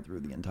days to go through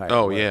the entire.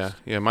 Oh list.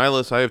 yeah. My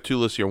list. I have 2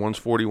 lists here. One's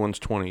 40, one's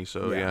 20.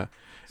 So Yeah. yeah,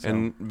 So-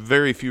 and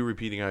very few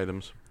repeating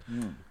items.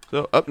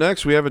 So up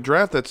next we have a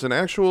draft that's an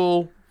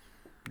actual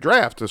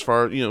draft. As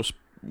far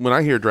when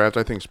I hear draft,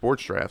 I think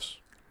sports drafts.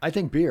 I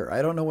think beer.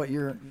 I don't know what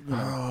you're.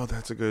 Oh,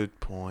 that's a good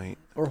point.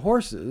 Or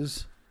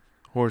horses.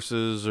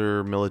 Horses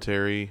or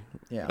military.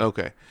 Yeah.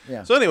 Okay.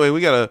 Yeah. So anyway,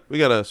 we got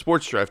a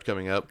sports draft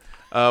coming up.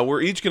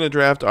 We're each going to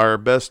draft our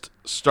best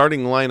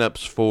starting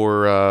lineups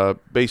for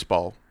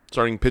baseball,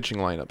 starting pitching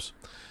lineups.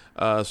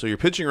 So your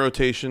pitching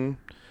rotation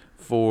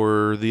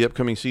for the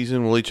upcoming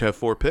season, we'll each have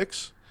 4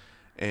 picks,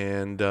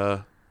 and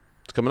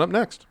it's coming up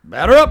next.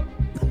 Batter up.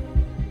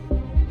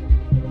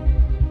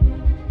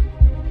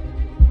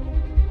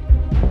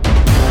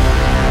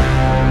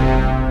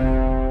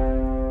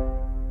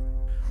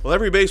 Well,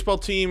 every baseball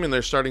team and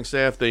their starting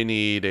staff, they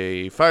need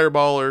a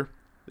fireballer,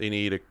 they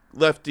need a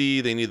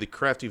lefty, they need the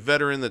crafty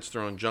veteran that's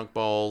throwing junk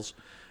balls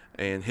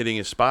and hitting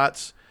his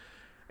spots.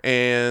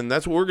 And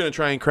that's what we're going to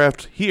try and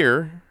craft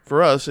here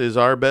for us is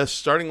our best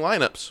starting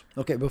lineups.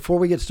 Okay. Before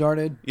we get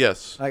started,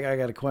 Yes. I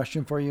got a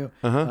question for you.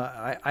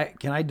 Uh-huh.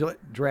 Can I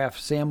draft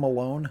Sam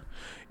Malone?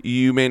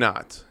 You may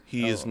not.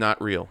 He Oh. is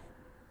not real.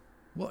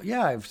 Well,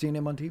 yeah, I've seen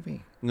him on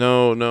TV.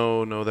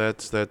 No.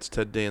 That's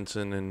Ted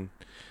Danson, and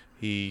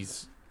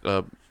he's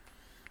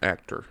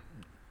actor.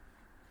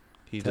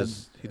 He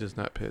does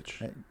not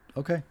pitch.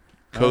 Okay.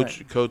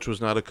 Coach was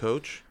not a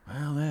coach.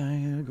 Well,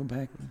 I gotta go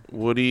back.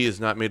 Woody is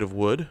not made of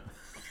wood.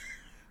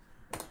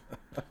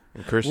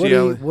 And Kirstie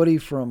Alley, Woody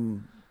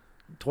from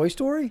Toy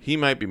Story? he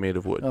might be made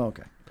of wood. Oh,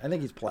 okay. I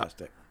think he's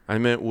plastic. I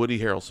meant Woody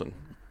Harrelson.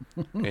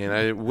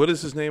 And what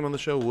is his name on the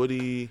show?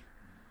 Woody.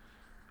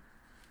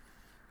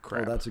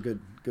 Crap. Oh, that's a good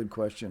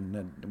question.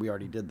 And we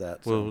already did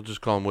that. Well, So. we'll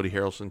just call him Woody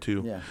Harrelson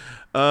too.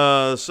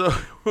 Yeah. So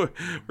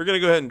we're gonna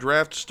go ahead and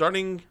draft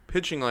starting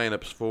pitching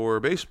lineups for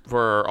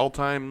our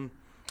all-time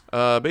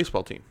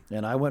baseball team.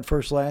 And I went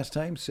first last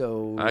time,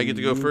 so I get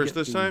to go you first get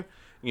this the- time.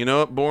 You know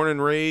what? Born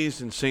and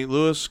raised in St.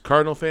 Louis,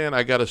 Cardinal fan.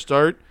 I got to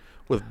start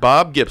with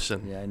Bob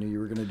Gibson. Yeah, I knew you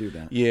were going to do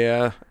that.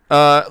 Yeah.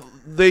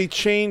 They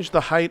changed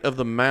the height of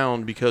the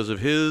mound because of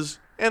his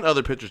and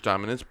other pitchers'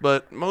 dominance,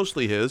 but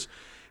mostly his.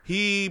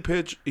 He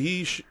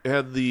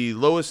had the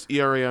lowest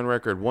ERA on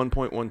record,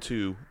 1.12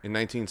 in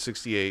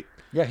 1968.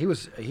 Yeah, he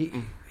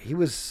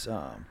was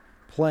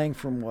playing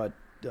from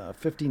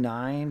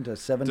 59 to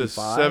 75.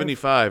 To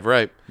 75,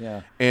 right?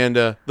 Yeah. And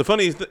the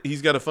funny,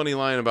 he's got a funny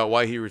line about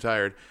why he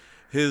retired.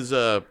 His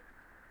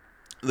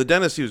the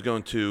dentist he was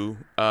going to,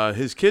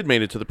 his kid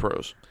made it to the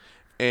pros,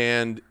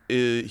 and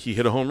he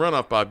hit a home run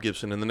off Bob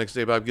Gibson. And the next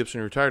day, Bob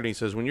Gibson retired. And he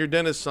says, "When your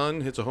dentist's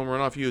son hits a home run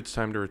off you, it's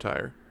time to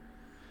retire."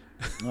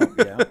 Oh,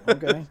 yeah.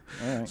 Okay.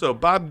 All right. So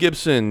Bob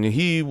Gibson,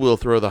 he will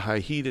throw the high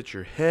heat at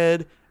your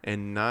head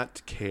and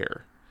not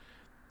care.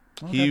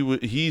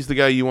 Okay. He's the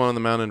guy you want on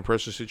the mound in a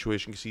pressure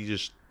situation because he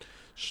just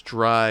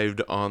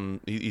thrived on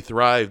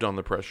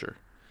the pressure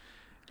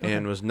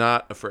and was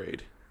not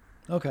afraid.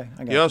 Okay.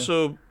 I got He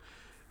also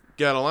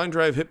got a line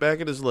drive hit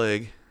back at his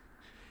leg,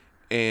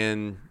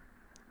 and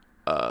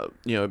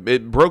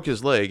it broke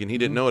his leg, and he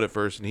didn't know it at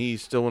first, and he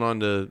still went on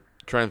to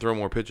try and throw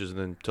more pitches, and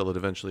then until it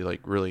eventually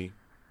really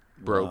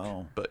broke.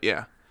 Wow. But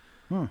yeah,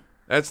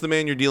 that's the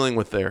man you're dealing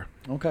with there.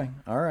 Okay.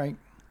 All right.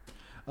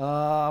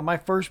 My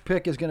first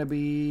pick is going to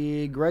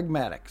be Greg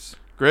Maddux.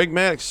 Greg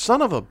Maddux,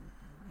 son of a.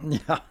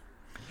 Yeah.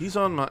 He's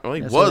on my. Well,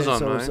 he Yeah, was so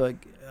on it mine. was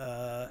like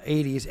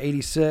 80s,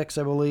 86,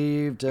 I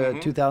believe, to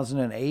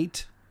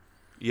 2008.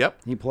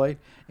 Yep. He played,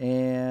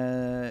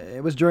 and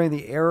it was during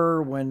the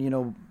era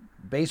when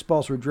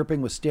baseballs were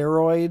dripping with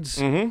steroids,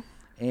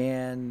 Mm-hmm.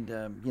 and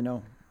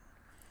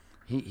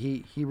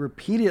he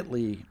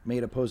repeatedly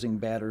made opposing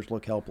batters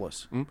look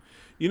helpless.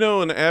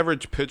 An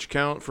average pitch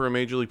count for a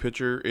major league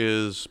pitcher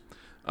is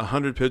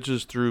 100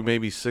 pitches through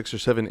maybe 6 or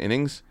 7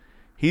 innings.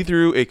 He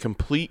threw a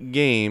complete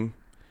game.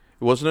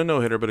 It wasn't a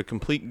no-hitter, but a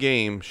complete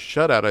game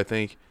shutout, I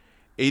think,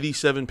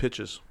 87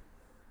 pitches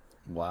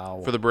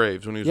Wow. for the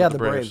Braves when he was the with the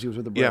Braves. Braves. He was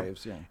with the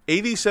Braves. Yeah.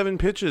 87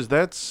 pitches.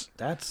 That's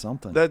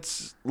Something.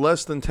 That's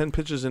less than 10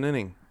 pitches an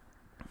inning.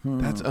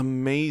 That's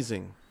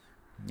amazing.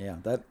 Yeah,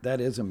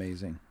 that is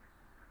amazing.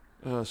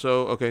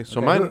 So Okay,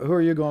 mine. who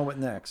are you going with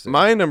next?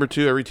 My number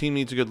 2, every team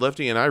needs a good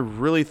lefty, and I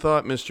really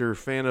thought Mr.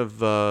 Fan of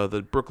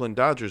the Brooklyn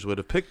Dodgers would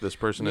have picked this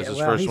person as his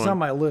first he's one. on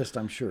my list,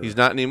 I'm sure. He's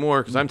not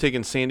anymore because I'm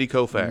taking Sandy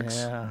Koufax.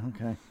 Yeah,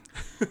 okay.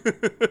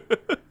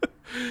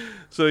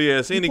 So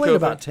yeah, Sandy He played Koufax.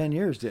 about 10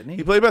 years, didn't he?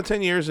 He played about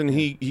 10 years, and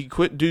he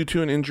quit due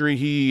to an injury.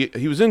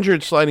 He was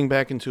injured sliding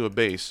back into a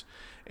base,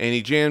 and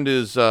he jammed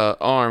his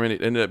arm, and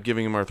it ended up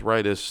giving him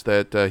arthritis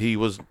that he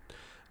was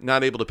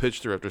not able to pitch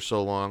through after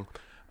so long.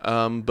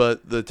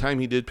 But the time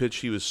he did pitch,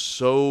 he was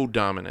so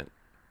dominant.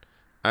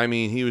 I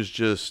mean, he was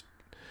just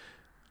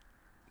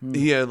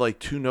he had like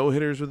 2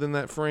 no-hitters within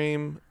that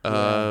frame,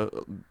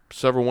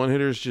 several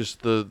one-hitters.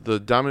 Just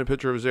the dominant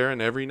pitcher was there,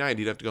 and every night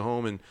he'd have to go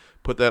home and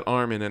put that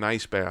arm in an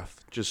ice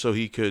bath just so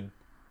he could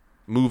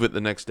move it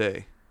the next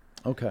day.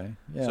 Okay.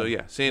 Yeah. So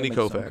yeah, Sandy That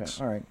makes Koufax.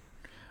 sense. Okay.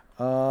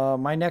 All right.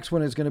 My next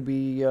one is going to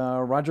be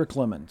Roger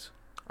Clemens.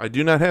 I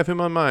do not have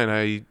him on mine.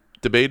 I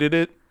debated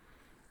it.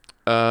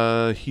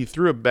 He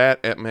threw a bat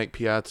at Mike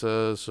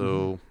Piazza,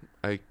 so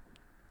I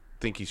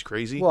think he's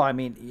crazy. Well, I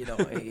mean,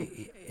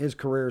 his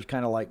career is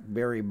kind of like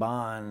Barry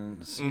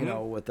Bonds,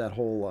 with that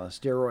whole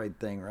steroid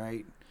thing,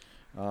 right?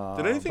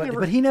 Did anything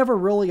ever? But he never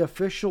really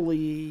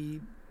officially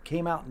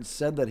came out and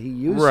said that he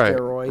used Right,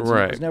 steroids.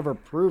 right. It was never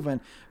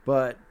proven,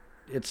 but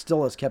it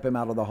still has kept him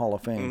out of the Hall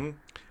of Fame.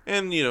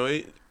 And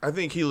I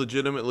think he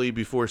legitimately,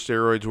 before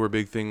steroids were a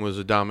big thing, was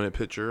a dominant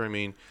pitcher. I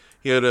mean,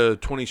 he had a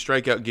 20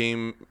 strikeout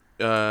game.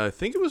 I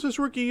think it was his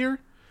rookie year.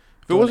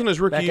 If it wasn't his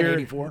rookie back in year,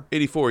 84?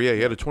 84, yeah, he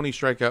had a 20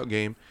 strikeout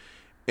game,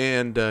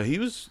 and he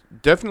was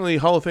definitely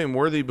Hall of Fame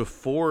worthy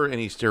before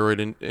any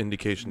steroid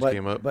indications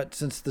came up. But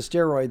since the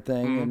steroid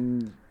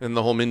thing And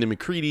the whole Mindy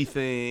McCready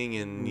thing,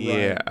 and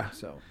yeah,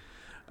 so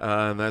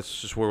and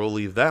that's just where we'll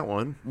leave that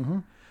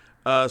one.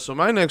 So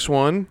my next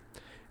one,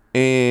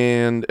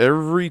 and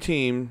every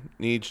team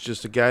needs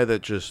just a guy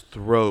that just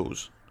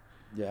throws.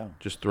 yeah,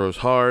 Just throws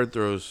hard,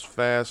 throws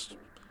fast,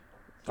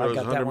 throws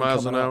got that 100 one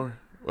miles an coming up. hour.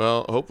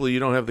 Well, hopefully you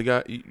don't have the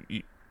guy.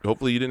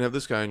 Hopefully you didn't have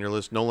this guy on your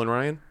list, Nolan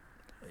Ryan.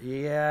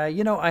 yeah.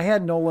 I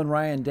had Nolan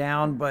Ryan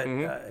down, but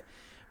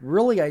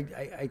really,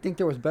 I think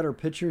there was better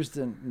pitchers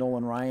than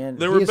Nolan Ryan.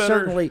 There were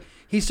better.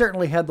 He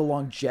certainly had the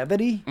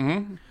longevity.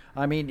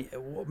 I mean,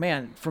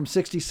 man, from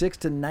 66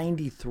 to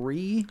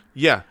 93.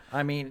 Yeah,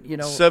 I mean,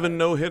 7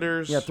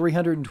 no-hitters. yeah,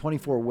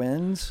 324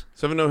 wins.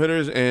 7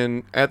 no-hitters,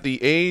 and at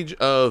the age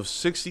of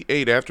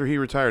 68, after he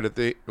retired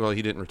he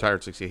didn't retire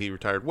at 68. He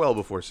retired well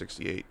before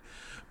 68.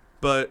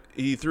 But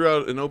he threw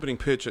out an opening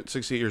pitch at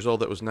 68 years old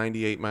that was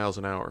 98 miles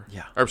an hour.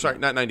 Yeah. Or sorry,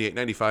 not 98,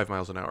 95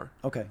 miles an hour.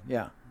 Okay,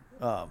 yeah.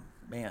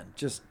 Man,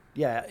 just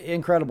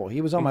incredible.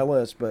 He was on my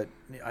list, but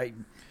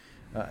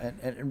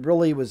and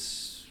really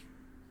was.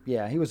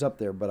 Yeah, he was up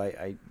there, but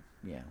I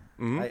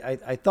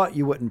thought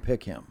you wouldn't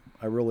pick him.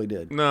 I really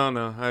did.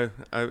 No,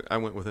 I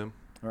went with him.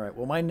 All right.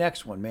 Well, my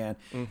next one, man,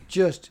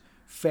 just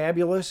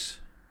fabulous.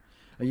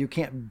 You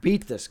can't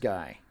beat this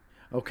guy.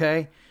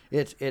 Okay,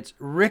 it's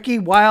Ricky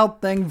Wild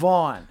Thing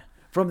Vaughn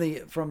from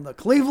the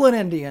Cleveland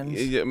Indians.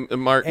 Yeah,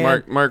 Mark.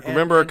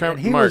 Remember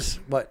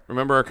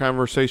our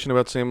conversation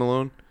about Sam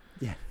Malone?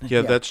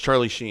 Yeah, that's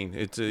Charlie Sheen.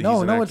 He's an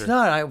No, actor. it's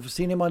not. I've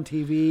seen him on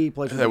TV. He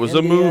played for That the was a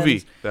Indians,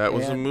 movie. That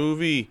was a and-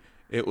 movie.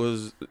 It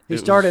was. He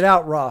started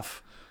out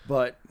rough,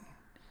 but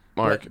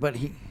Mark. but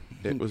he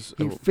was.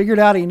 he figured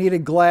out he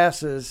needed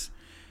glasses,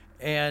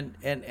 and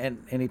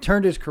he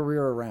turned his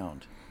career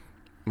around.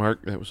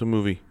 Mark, that was a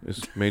movie.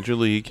 It's Major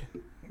League.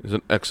 It was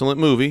an excellent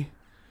movie.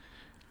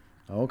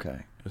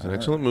 Okay. It was an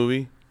excellent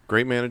movie.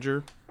 Great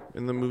manager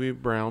in the movie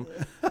Brown.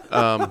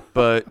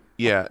 But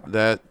yeah,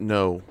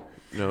 no,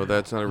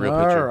 that's not a real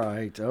picture. All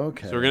right.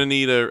 Okay. So we're gonna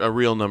need a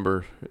real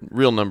number.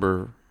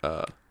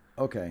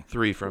 Okay.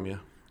 3 from you.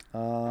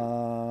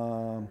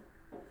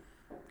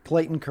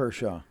 Clayton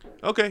Kershaw.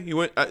 Okay, you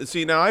went.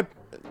 See now,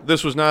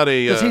 this was not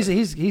a. 'Cause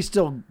he's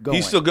still going.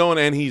 He's still going,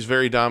 and he's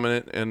very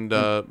dominant. And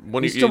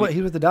when he's he's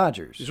with the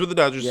Dodgers. He's with the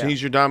Dodgers. Yeah. And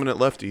he's your dominant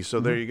lefty. So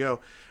there you go.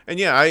 And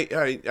yeah,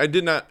 I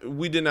did not.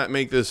 We did not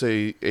make this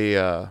a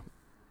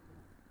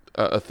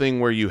thing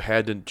where you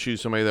had to choose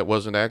somebody that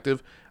wasn't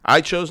active.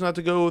 I chose not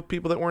to go with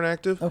people that weren't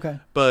active. Okay.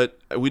 But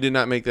we did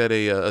not make that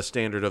a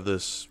standard of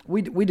this.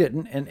 We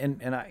didn't,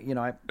 and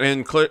I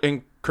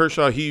And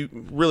Kershaw, he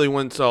really,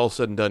 when it's all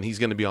said and done, he's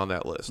going to be on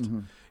that list.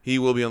 He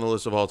will be on the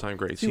list of all-time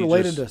greats. Is he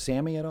related to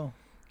Sammy at all?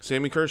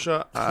 Sammy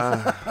Kershaw?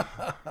 I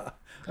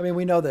mean,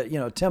 we know that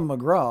Tim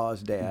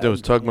McGraw's dad. That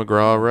was Tug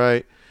McGraw,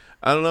 right?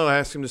 I don't know.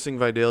 Ask him to sing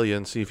Vidalia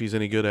and see if he's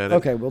any good at it.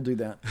 Okay, we'll do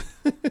that.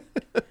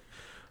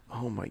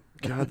 Oh, my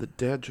God. The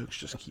dad jokes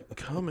just keep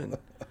coming.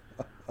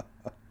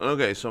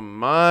 Okay, so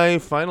my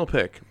final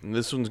pick, and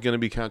this one's going to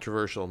be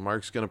controversial.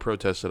 Mark's going to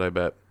protest it, I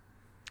bet.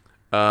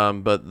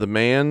 But the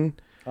man...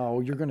 Oh,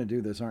 you're going to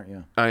do this, aren't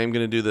you? I am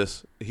going to do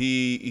this.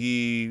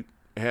 He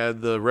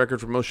had the record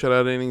for most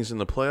shutout innings in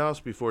the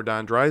playoffs before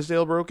Don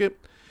Drysdale broke it.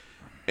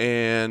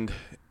 And,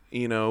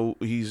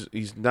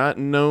 he's not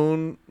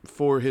known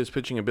for his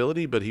pitching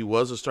ability, but he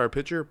was a star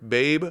pitcher.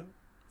 Babe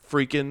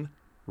freaking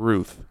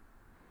Ruth.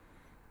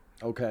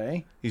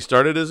 Okay. He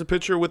started as a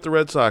pitcher with the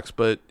Red Sox,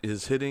 but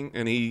his hitting,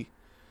 and he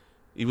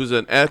was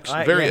an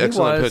very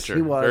excellent pitcher.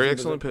 He was. Very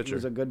excellent pitcher. He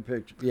was a good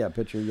pitcher. Yeah,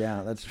 pitcher.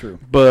 Yeah, that's true.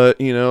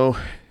 But,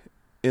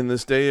 in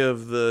this day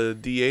of the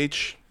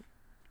DH,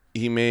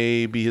 he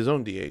may be his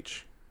own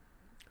DH.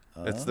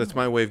 That's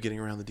my way of getting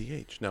around the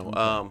DH. No,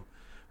 Okay.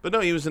 But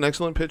no, he was an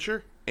excellent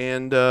pitcher,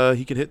 and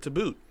he could hit to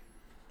boot.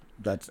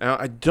 Now,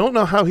 I don't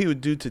know how he would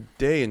do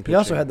today in pitching. He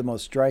also had the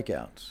most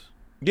strikeouts.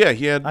 Yeah,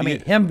 he had.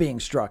 Him being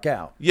struck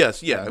out.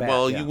 Yes, yeah. Bat,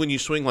 well, yeah. when you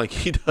swing like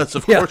he does,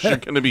 of course you're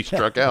going to be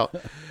struck out.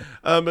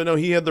 But no,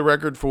 he had the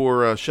record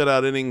for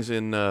shutout innings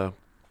in the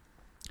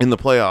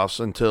playoffs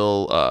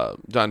until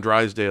Don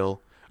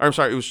Drysdale. Or, I'm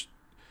sorry,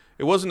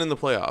 it wasn't in the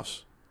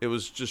playoffs. It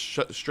was just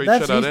straight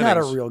shutout innings. He's not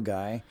a real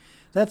guy.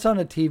 That's on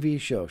a TV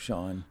show,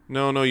 Sean.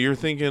 No, you're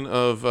thinking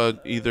of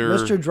either...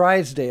 Mr.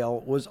 Drysdale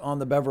was on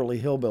the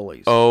Beverly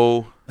Hillbillies.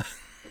 Oh,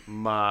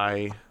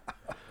 my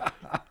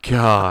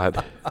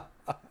God.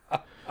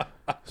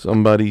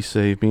 Somebody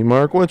save me.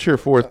 Mark, what's your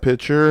fourth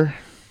pitcher?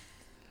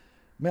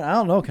 Man, I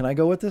don't know. Can I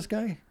go with this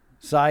guy?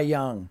 Cy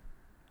Young.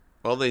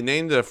 Well, they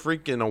named a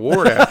freaking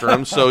award after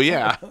him, so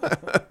yeah.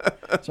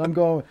 So I'm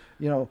going,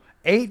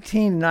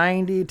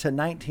 1890 to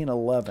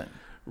 1911.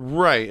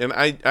 Right, and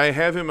I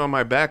have him on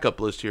my backup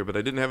list here, but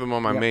I didn't have him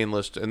on my Yep. main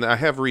list, and I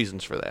have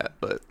reasons for that.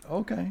 But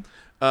Okay.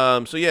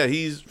 so yeah,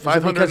 he's Is it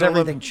 511. because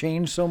everything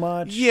changed so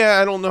much? Yeah,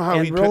 I don't know how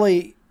And he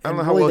really, I don't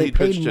know and how really well they he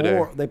played pitched today.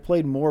 more. They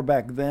played more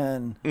back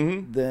then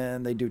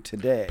than they do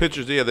today.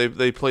 pitchers. Yeah,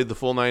 they played the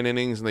full 9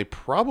 innings, and they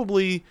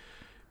probably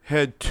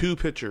had 2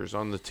 pitchers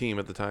on the team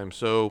at the time.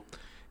 So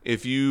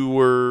if you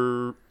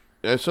were,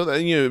 so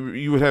that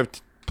you would have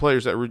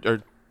players that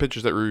or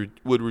pitchers that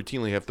would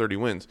routinely have 30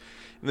 wins.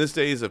 In this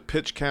days of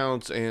pitch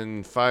counts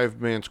and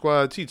 5-man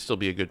squads, he'd still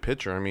be a good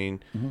pitcher. I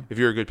mean, if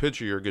you're a good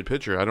pitcher, you're a good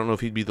pitcher. I don't know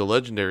if he'd be the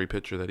legendary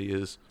pitcher that he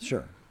is.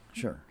 Sure.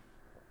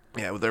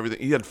 Yeah, with everything.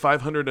 He had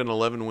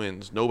 511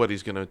 wins.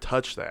 Nobody's going to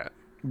touch that.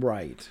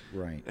 Right.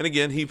 And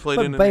again, he played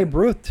But in... Babe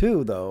Ruth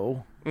too,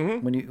 though.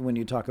 When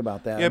you talk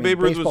about that, Yeah,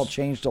 Babe Ruth baseball was-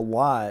 changed a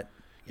lot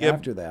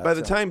after that. By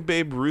the time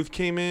Babe Ruth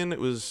came in, it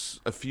was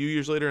a few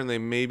years later, and they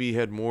maybe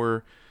had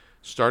more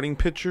starting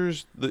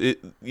pitchers.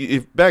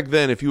 If back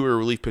then, if you were a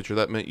relief pitcher,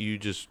 that meant you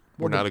just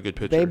were not a good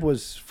pitcher. Babe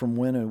was from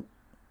when?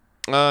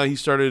 He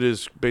started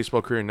his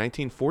baseball career in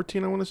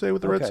 1914, I want to say,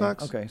 with the Red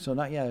Sox. Okay, so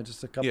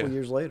just a couple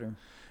years later.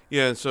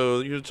 Yeah,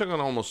 so you're talking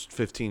almost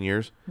 15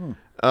 years.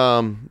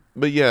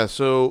 But yeah,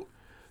 so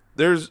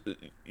there's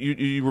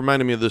you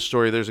reminded me of this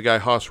story. There's a guy,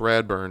 Hoss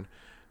Radburn,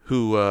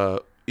 who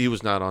he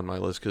was not on my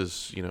list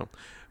because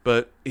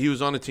but he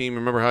was on a team.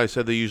 Remember how I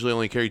said they usually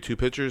only carry 2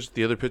 pitchers?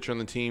 The other pitcher on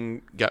the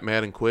team got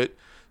mad and quit.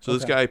 So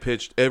this guy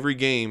pitched every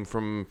game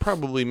from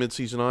probably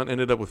midseason on,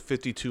 ended up with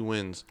 52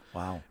 wins.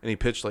 Wow. And he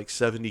pitched like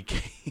 70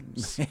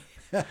 games.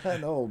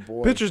 Oh,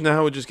 boy. Pitchers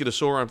now would just get a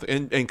sore arm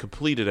and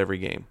completed every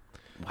game.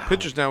 Wow.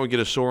 Pitchers now would get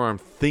a sore arm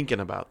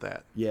thinking about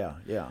that. Yeah.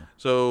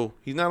 So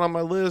he's not on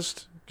my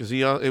list because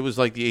it was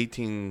like the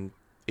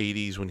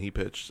 1880s when he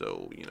pitched.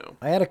 So,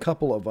 I had a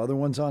couple of other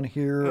ones on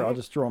here. I'll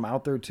just throw them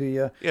out there to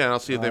you. Yeah, and I'll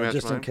see if they match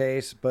just mine. in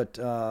case. But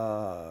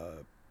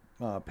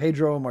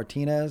Pedro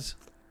Martinez.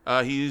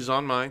 He's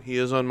on mine. He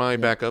is on my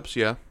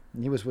backups,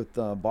 He was with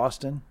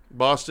Boston.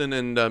 Boston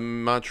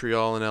and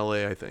Montreal and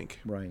L.A., I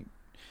think. Right.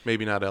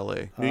 Maybe not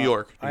L.A. New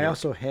York. New I York.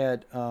 also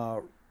had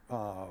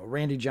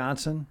Randy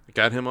Johnson.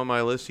 Got him on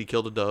my list. He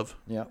killed a dove.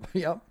 Yep,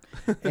 yep.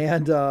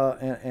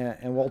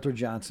 and Walter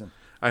Johnson.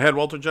 I had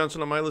Walter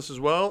Johnson on my list as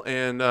well,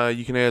 and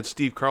you can add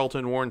Steve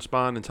Carlton, Warren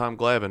Spahn, and Tom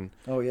Glavine.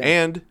 Oh, yeah.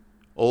 And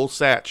Old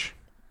Satch.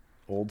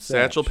 Old Satch.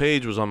 Satchel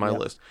Paige was on my Yep.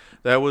 list.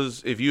 That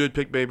was, if you had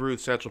picked Babe Ruth,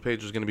 Satchel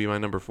Paige was going to be my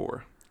number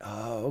 4.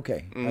 Oh,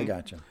 okay. I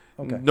gotcha.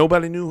 Okay.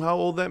 Nobody knew how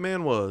old that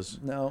man was.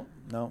 No.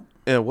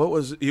 And what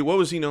was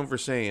he known for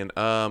saying?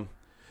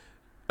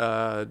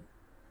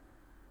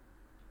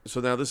 So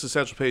now this is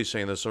Satchel Paige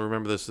saying this, so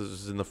remember this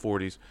is in the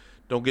 40s.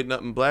 Don't get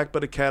nothing black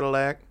but a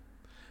Cadillac.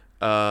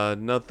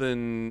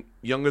 Nothing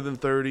younger than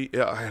 30.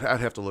 Yeah,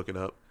 I'd have to look it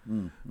up.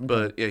 Okay.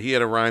 But yeah, he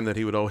had a rhyme that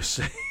he would always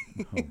say.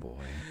 Oh boy.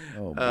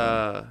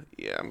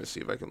 Yeah, I'm gonna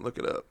see if I can look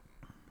it up.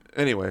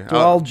 Anyway, So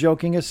all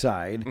joking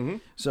aside, Mm-hmm.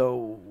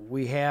 so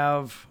we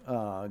have.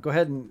 Go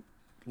ahead and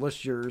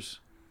list yours.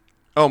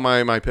 oh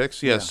my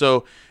picks. Yeah, Yeah.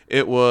 so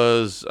it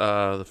was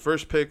the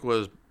first pick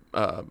was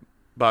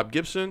Bob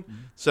Gibson.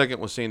 Second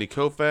was Sandy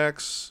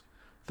Koufax.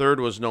 Third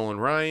was Nolan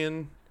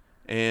Ryan,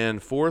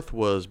 and fourth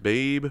was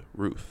Babe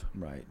Ruth.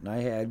 Right. And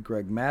I had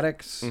Greg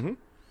Maddux,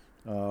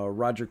 Mhm.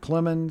 Roger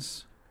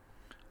Clemens,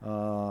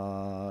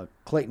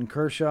 Clayton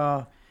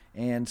Kershaw,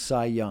 and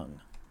Cy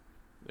Young.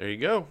 There you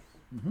go.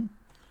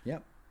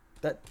 Yep.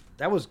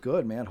 That was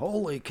good, man.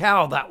 Holy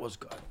cow, that was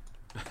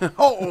good.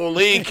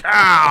 Holy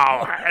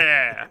cow!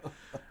 Yeah.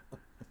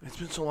 It's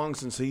been so long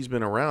since he's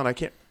been around. I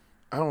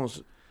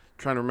don't.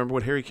 Trying to remember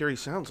what Harry Carey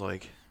sounds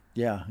like.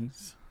 Yeah,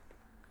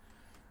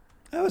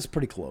 that was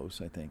pretty close,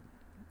 I think.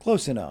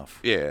 Close enough.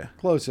 Yeah.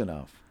 Close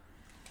enough.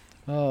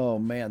 Oh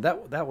man,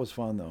 that was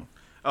fun though.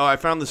 Oh, I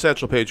found the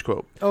Satchel Paige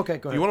quote. Okay, go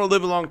If ahead. you want to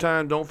live a long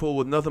time, don't fool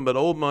with nothing but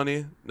old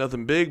money,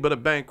 nothing big but a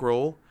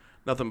bankroll,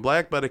 nothing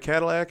black but a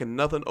Cadillac, and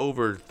nothing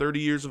over 30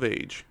 years of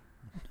age.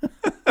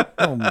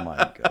 Oh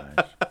my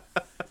gosh.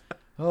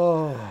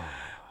 Oh,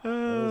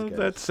 guys.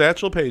 That's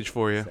Satchel Paige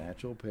for you.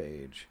 Satchel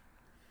Paige.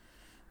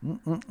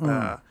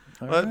 Well,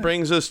 that right.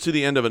 brings us to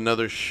the end of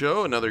another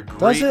show. Another great.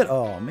 Does it?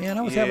 Oh man,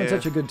 I was having Yeah.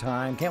 such a good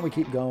time. Can't we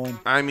keep going?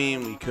 I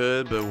mean, we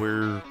could, but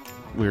we're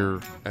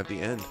at the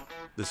end.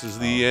 This is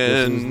the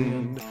this end. is the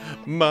end.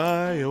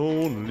 My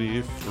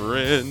only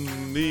friend.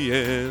 The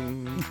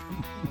end.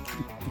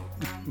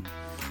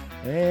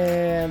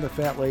 And the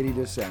fat lady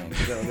just sang.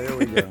 So there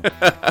we go.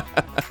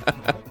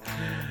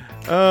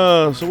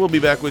 So we'll be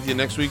back with you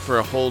next week for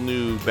a whole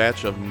new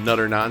batch of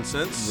Nutter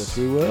Nonsense. Yes,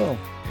 we will.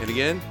 And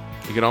again,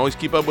 you can always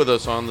keep up with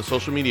us on the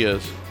social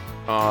medias.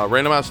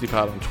 Randomosity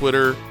Pod on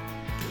Twitter,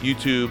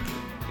 YouTube,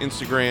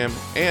 Instagram,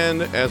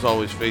 and as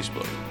always,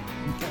 Facebook.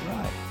 All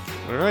right.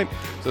 All right.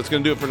 So that's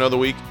going to do it for another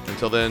week.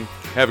 Until then,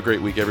 have a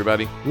great week,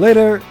 everybody.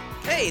 Later.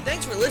 Hey,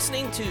 thanks for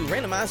listening to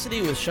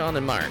Randomosity with Sean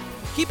and Mark.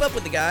 Keep up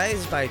with the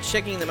guys by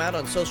checking them out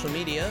on social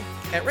media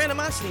at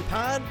Randomosity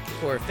Pod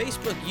for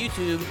Facebook,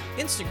 YouTube,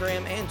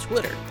 Instagram, and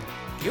Twitter.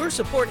 Your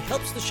support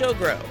helps the show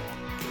grow.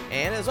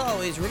 And as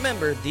always,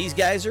 remember, these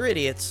guys are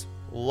idiots.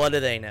 What do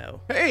they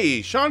know?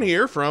 Hey, Sean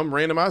here from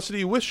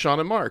Randomosity with Sean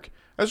and Mark.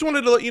 I just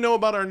wanted to let you know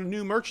about our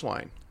new merch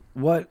line.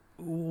 What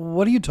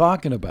are you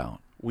talking about?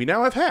 We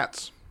now have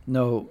hats.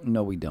 No,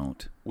 we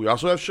don't. We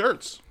also have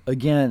shirts.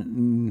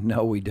 Again,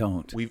 no, we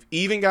don't. We've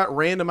even got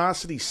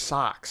Randomosity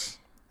socks.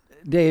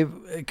 Dave,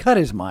 cut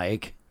his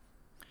mic.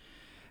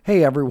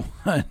 Hey,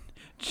 everyone.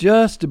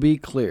 Just to be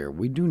clear,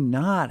 we do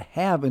not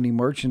have any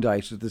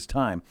merchandise at this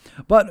time,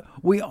 but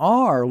we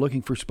are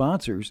looking for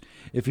sponsors.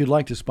 If you'd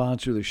like to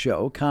sponsor the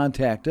show,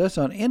 contact us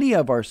on any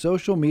of our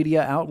social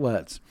media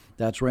outlets.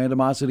 That's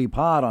Randomosity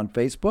Pod on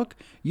Facebook,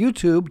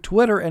 YouTube,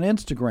 Twitter, and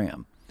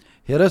Instagram.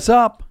 Hit us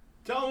up.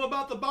 Tell them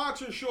about the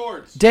boxer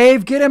shorts.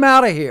 Dave, get him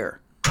out of here.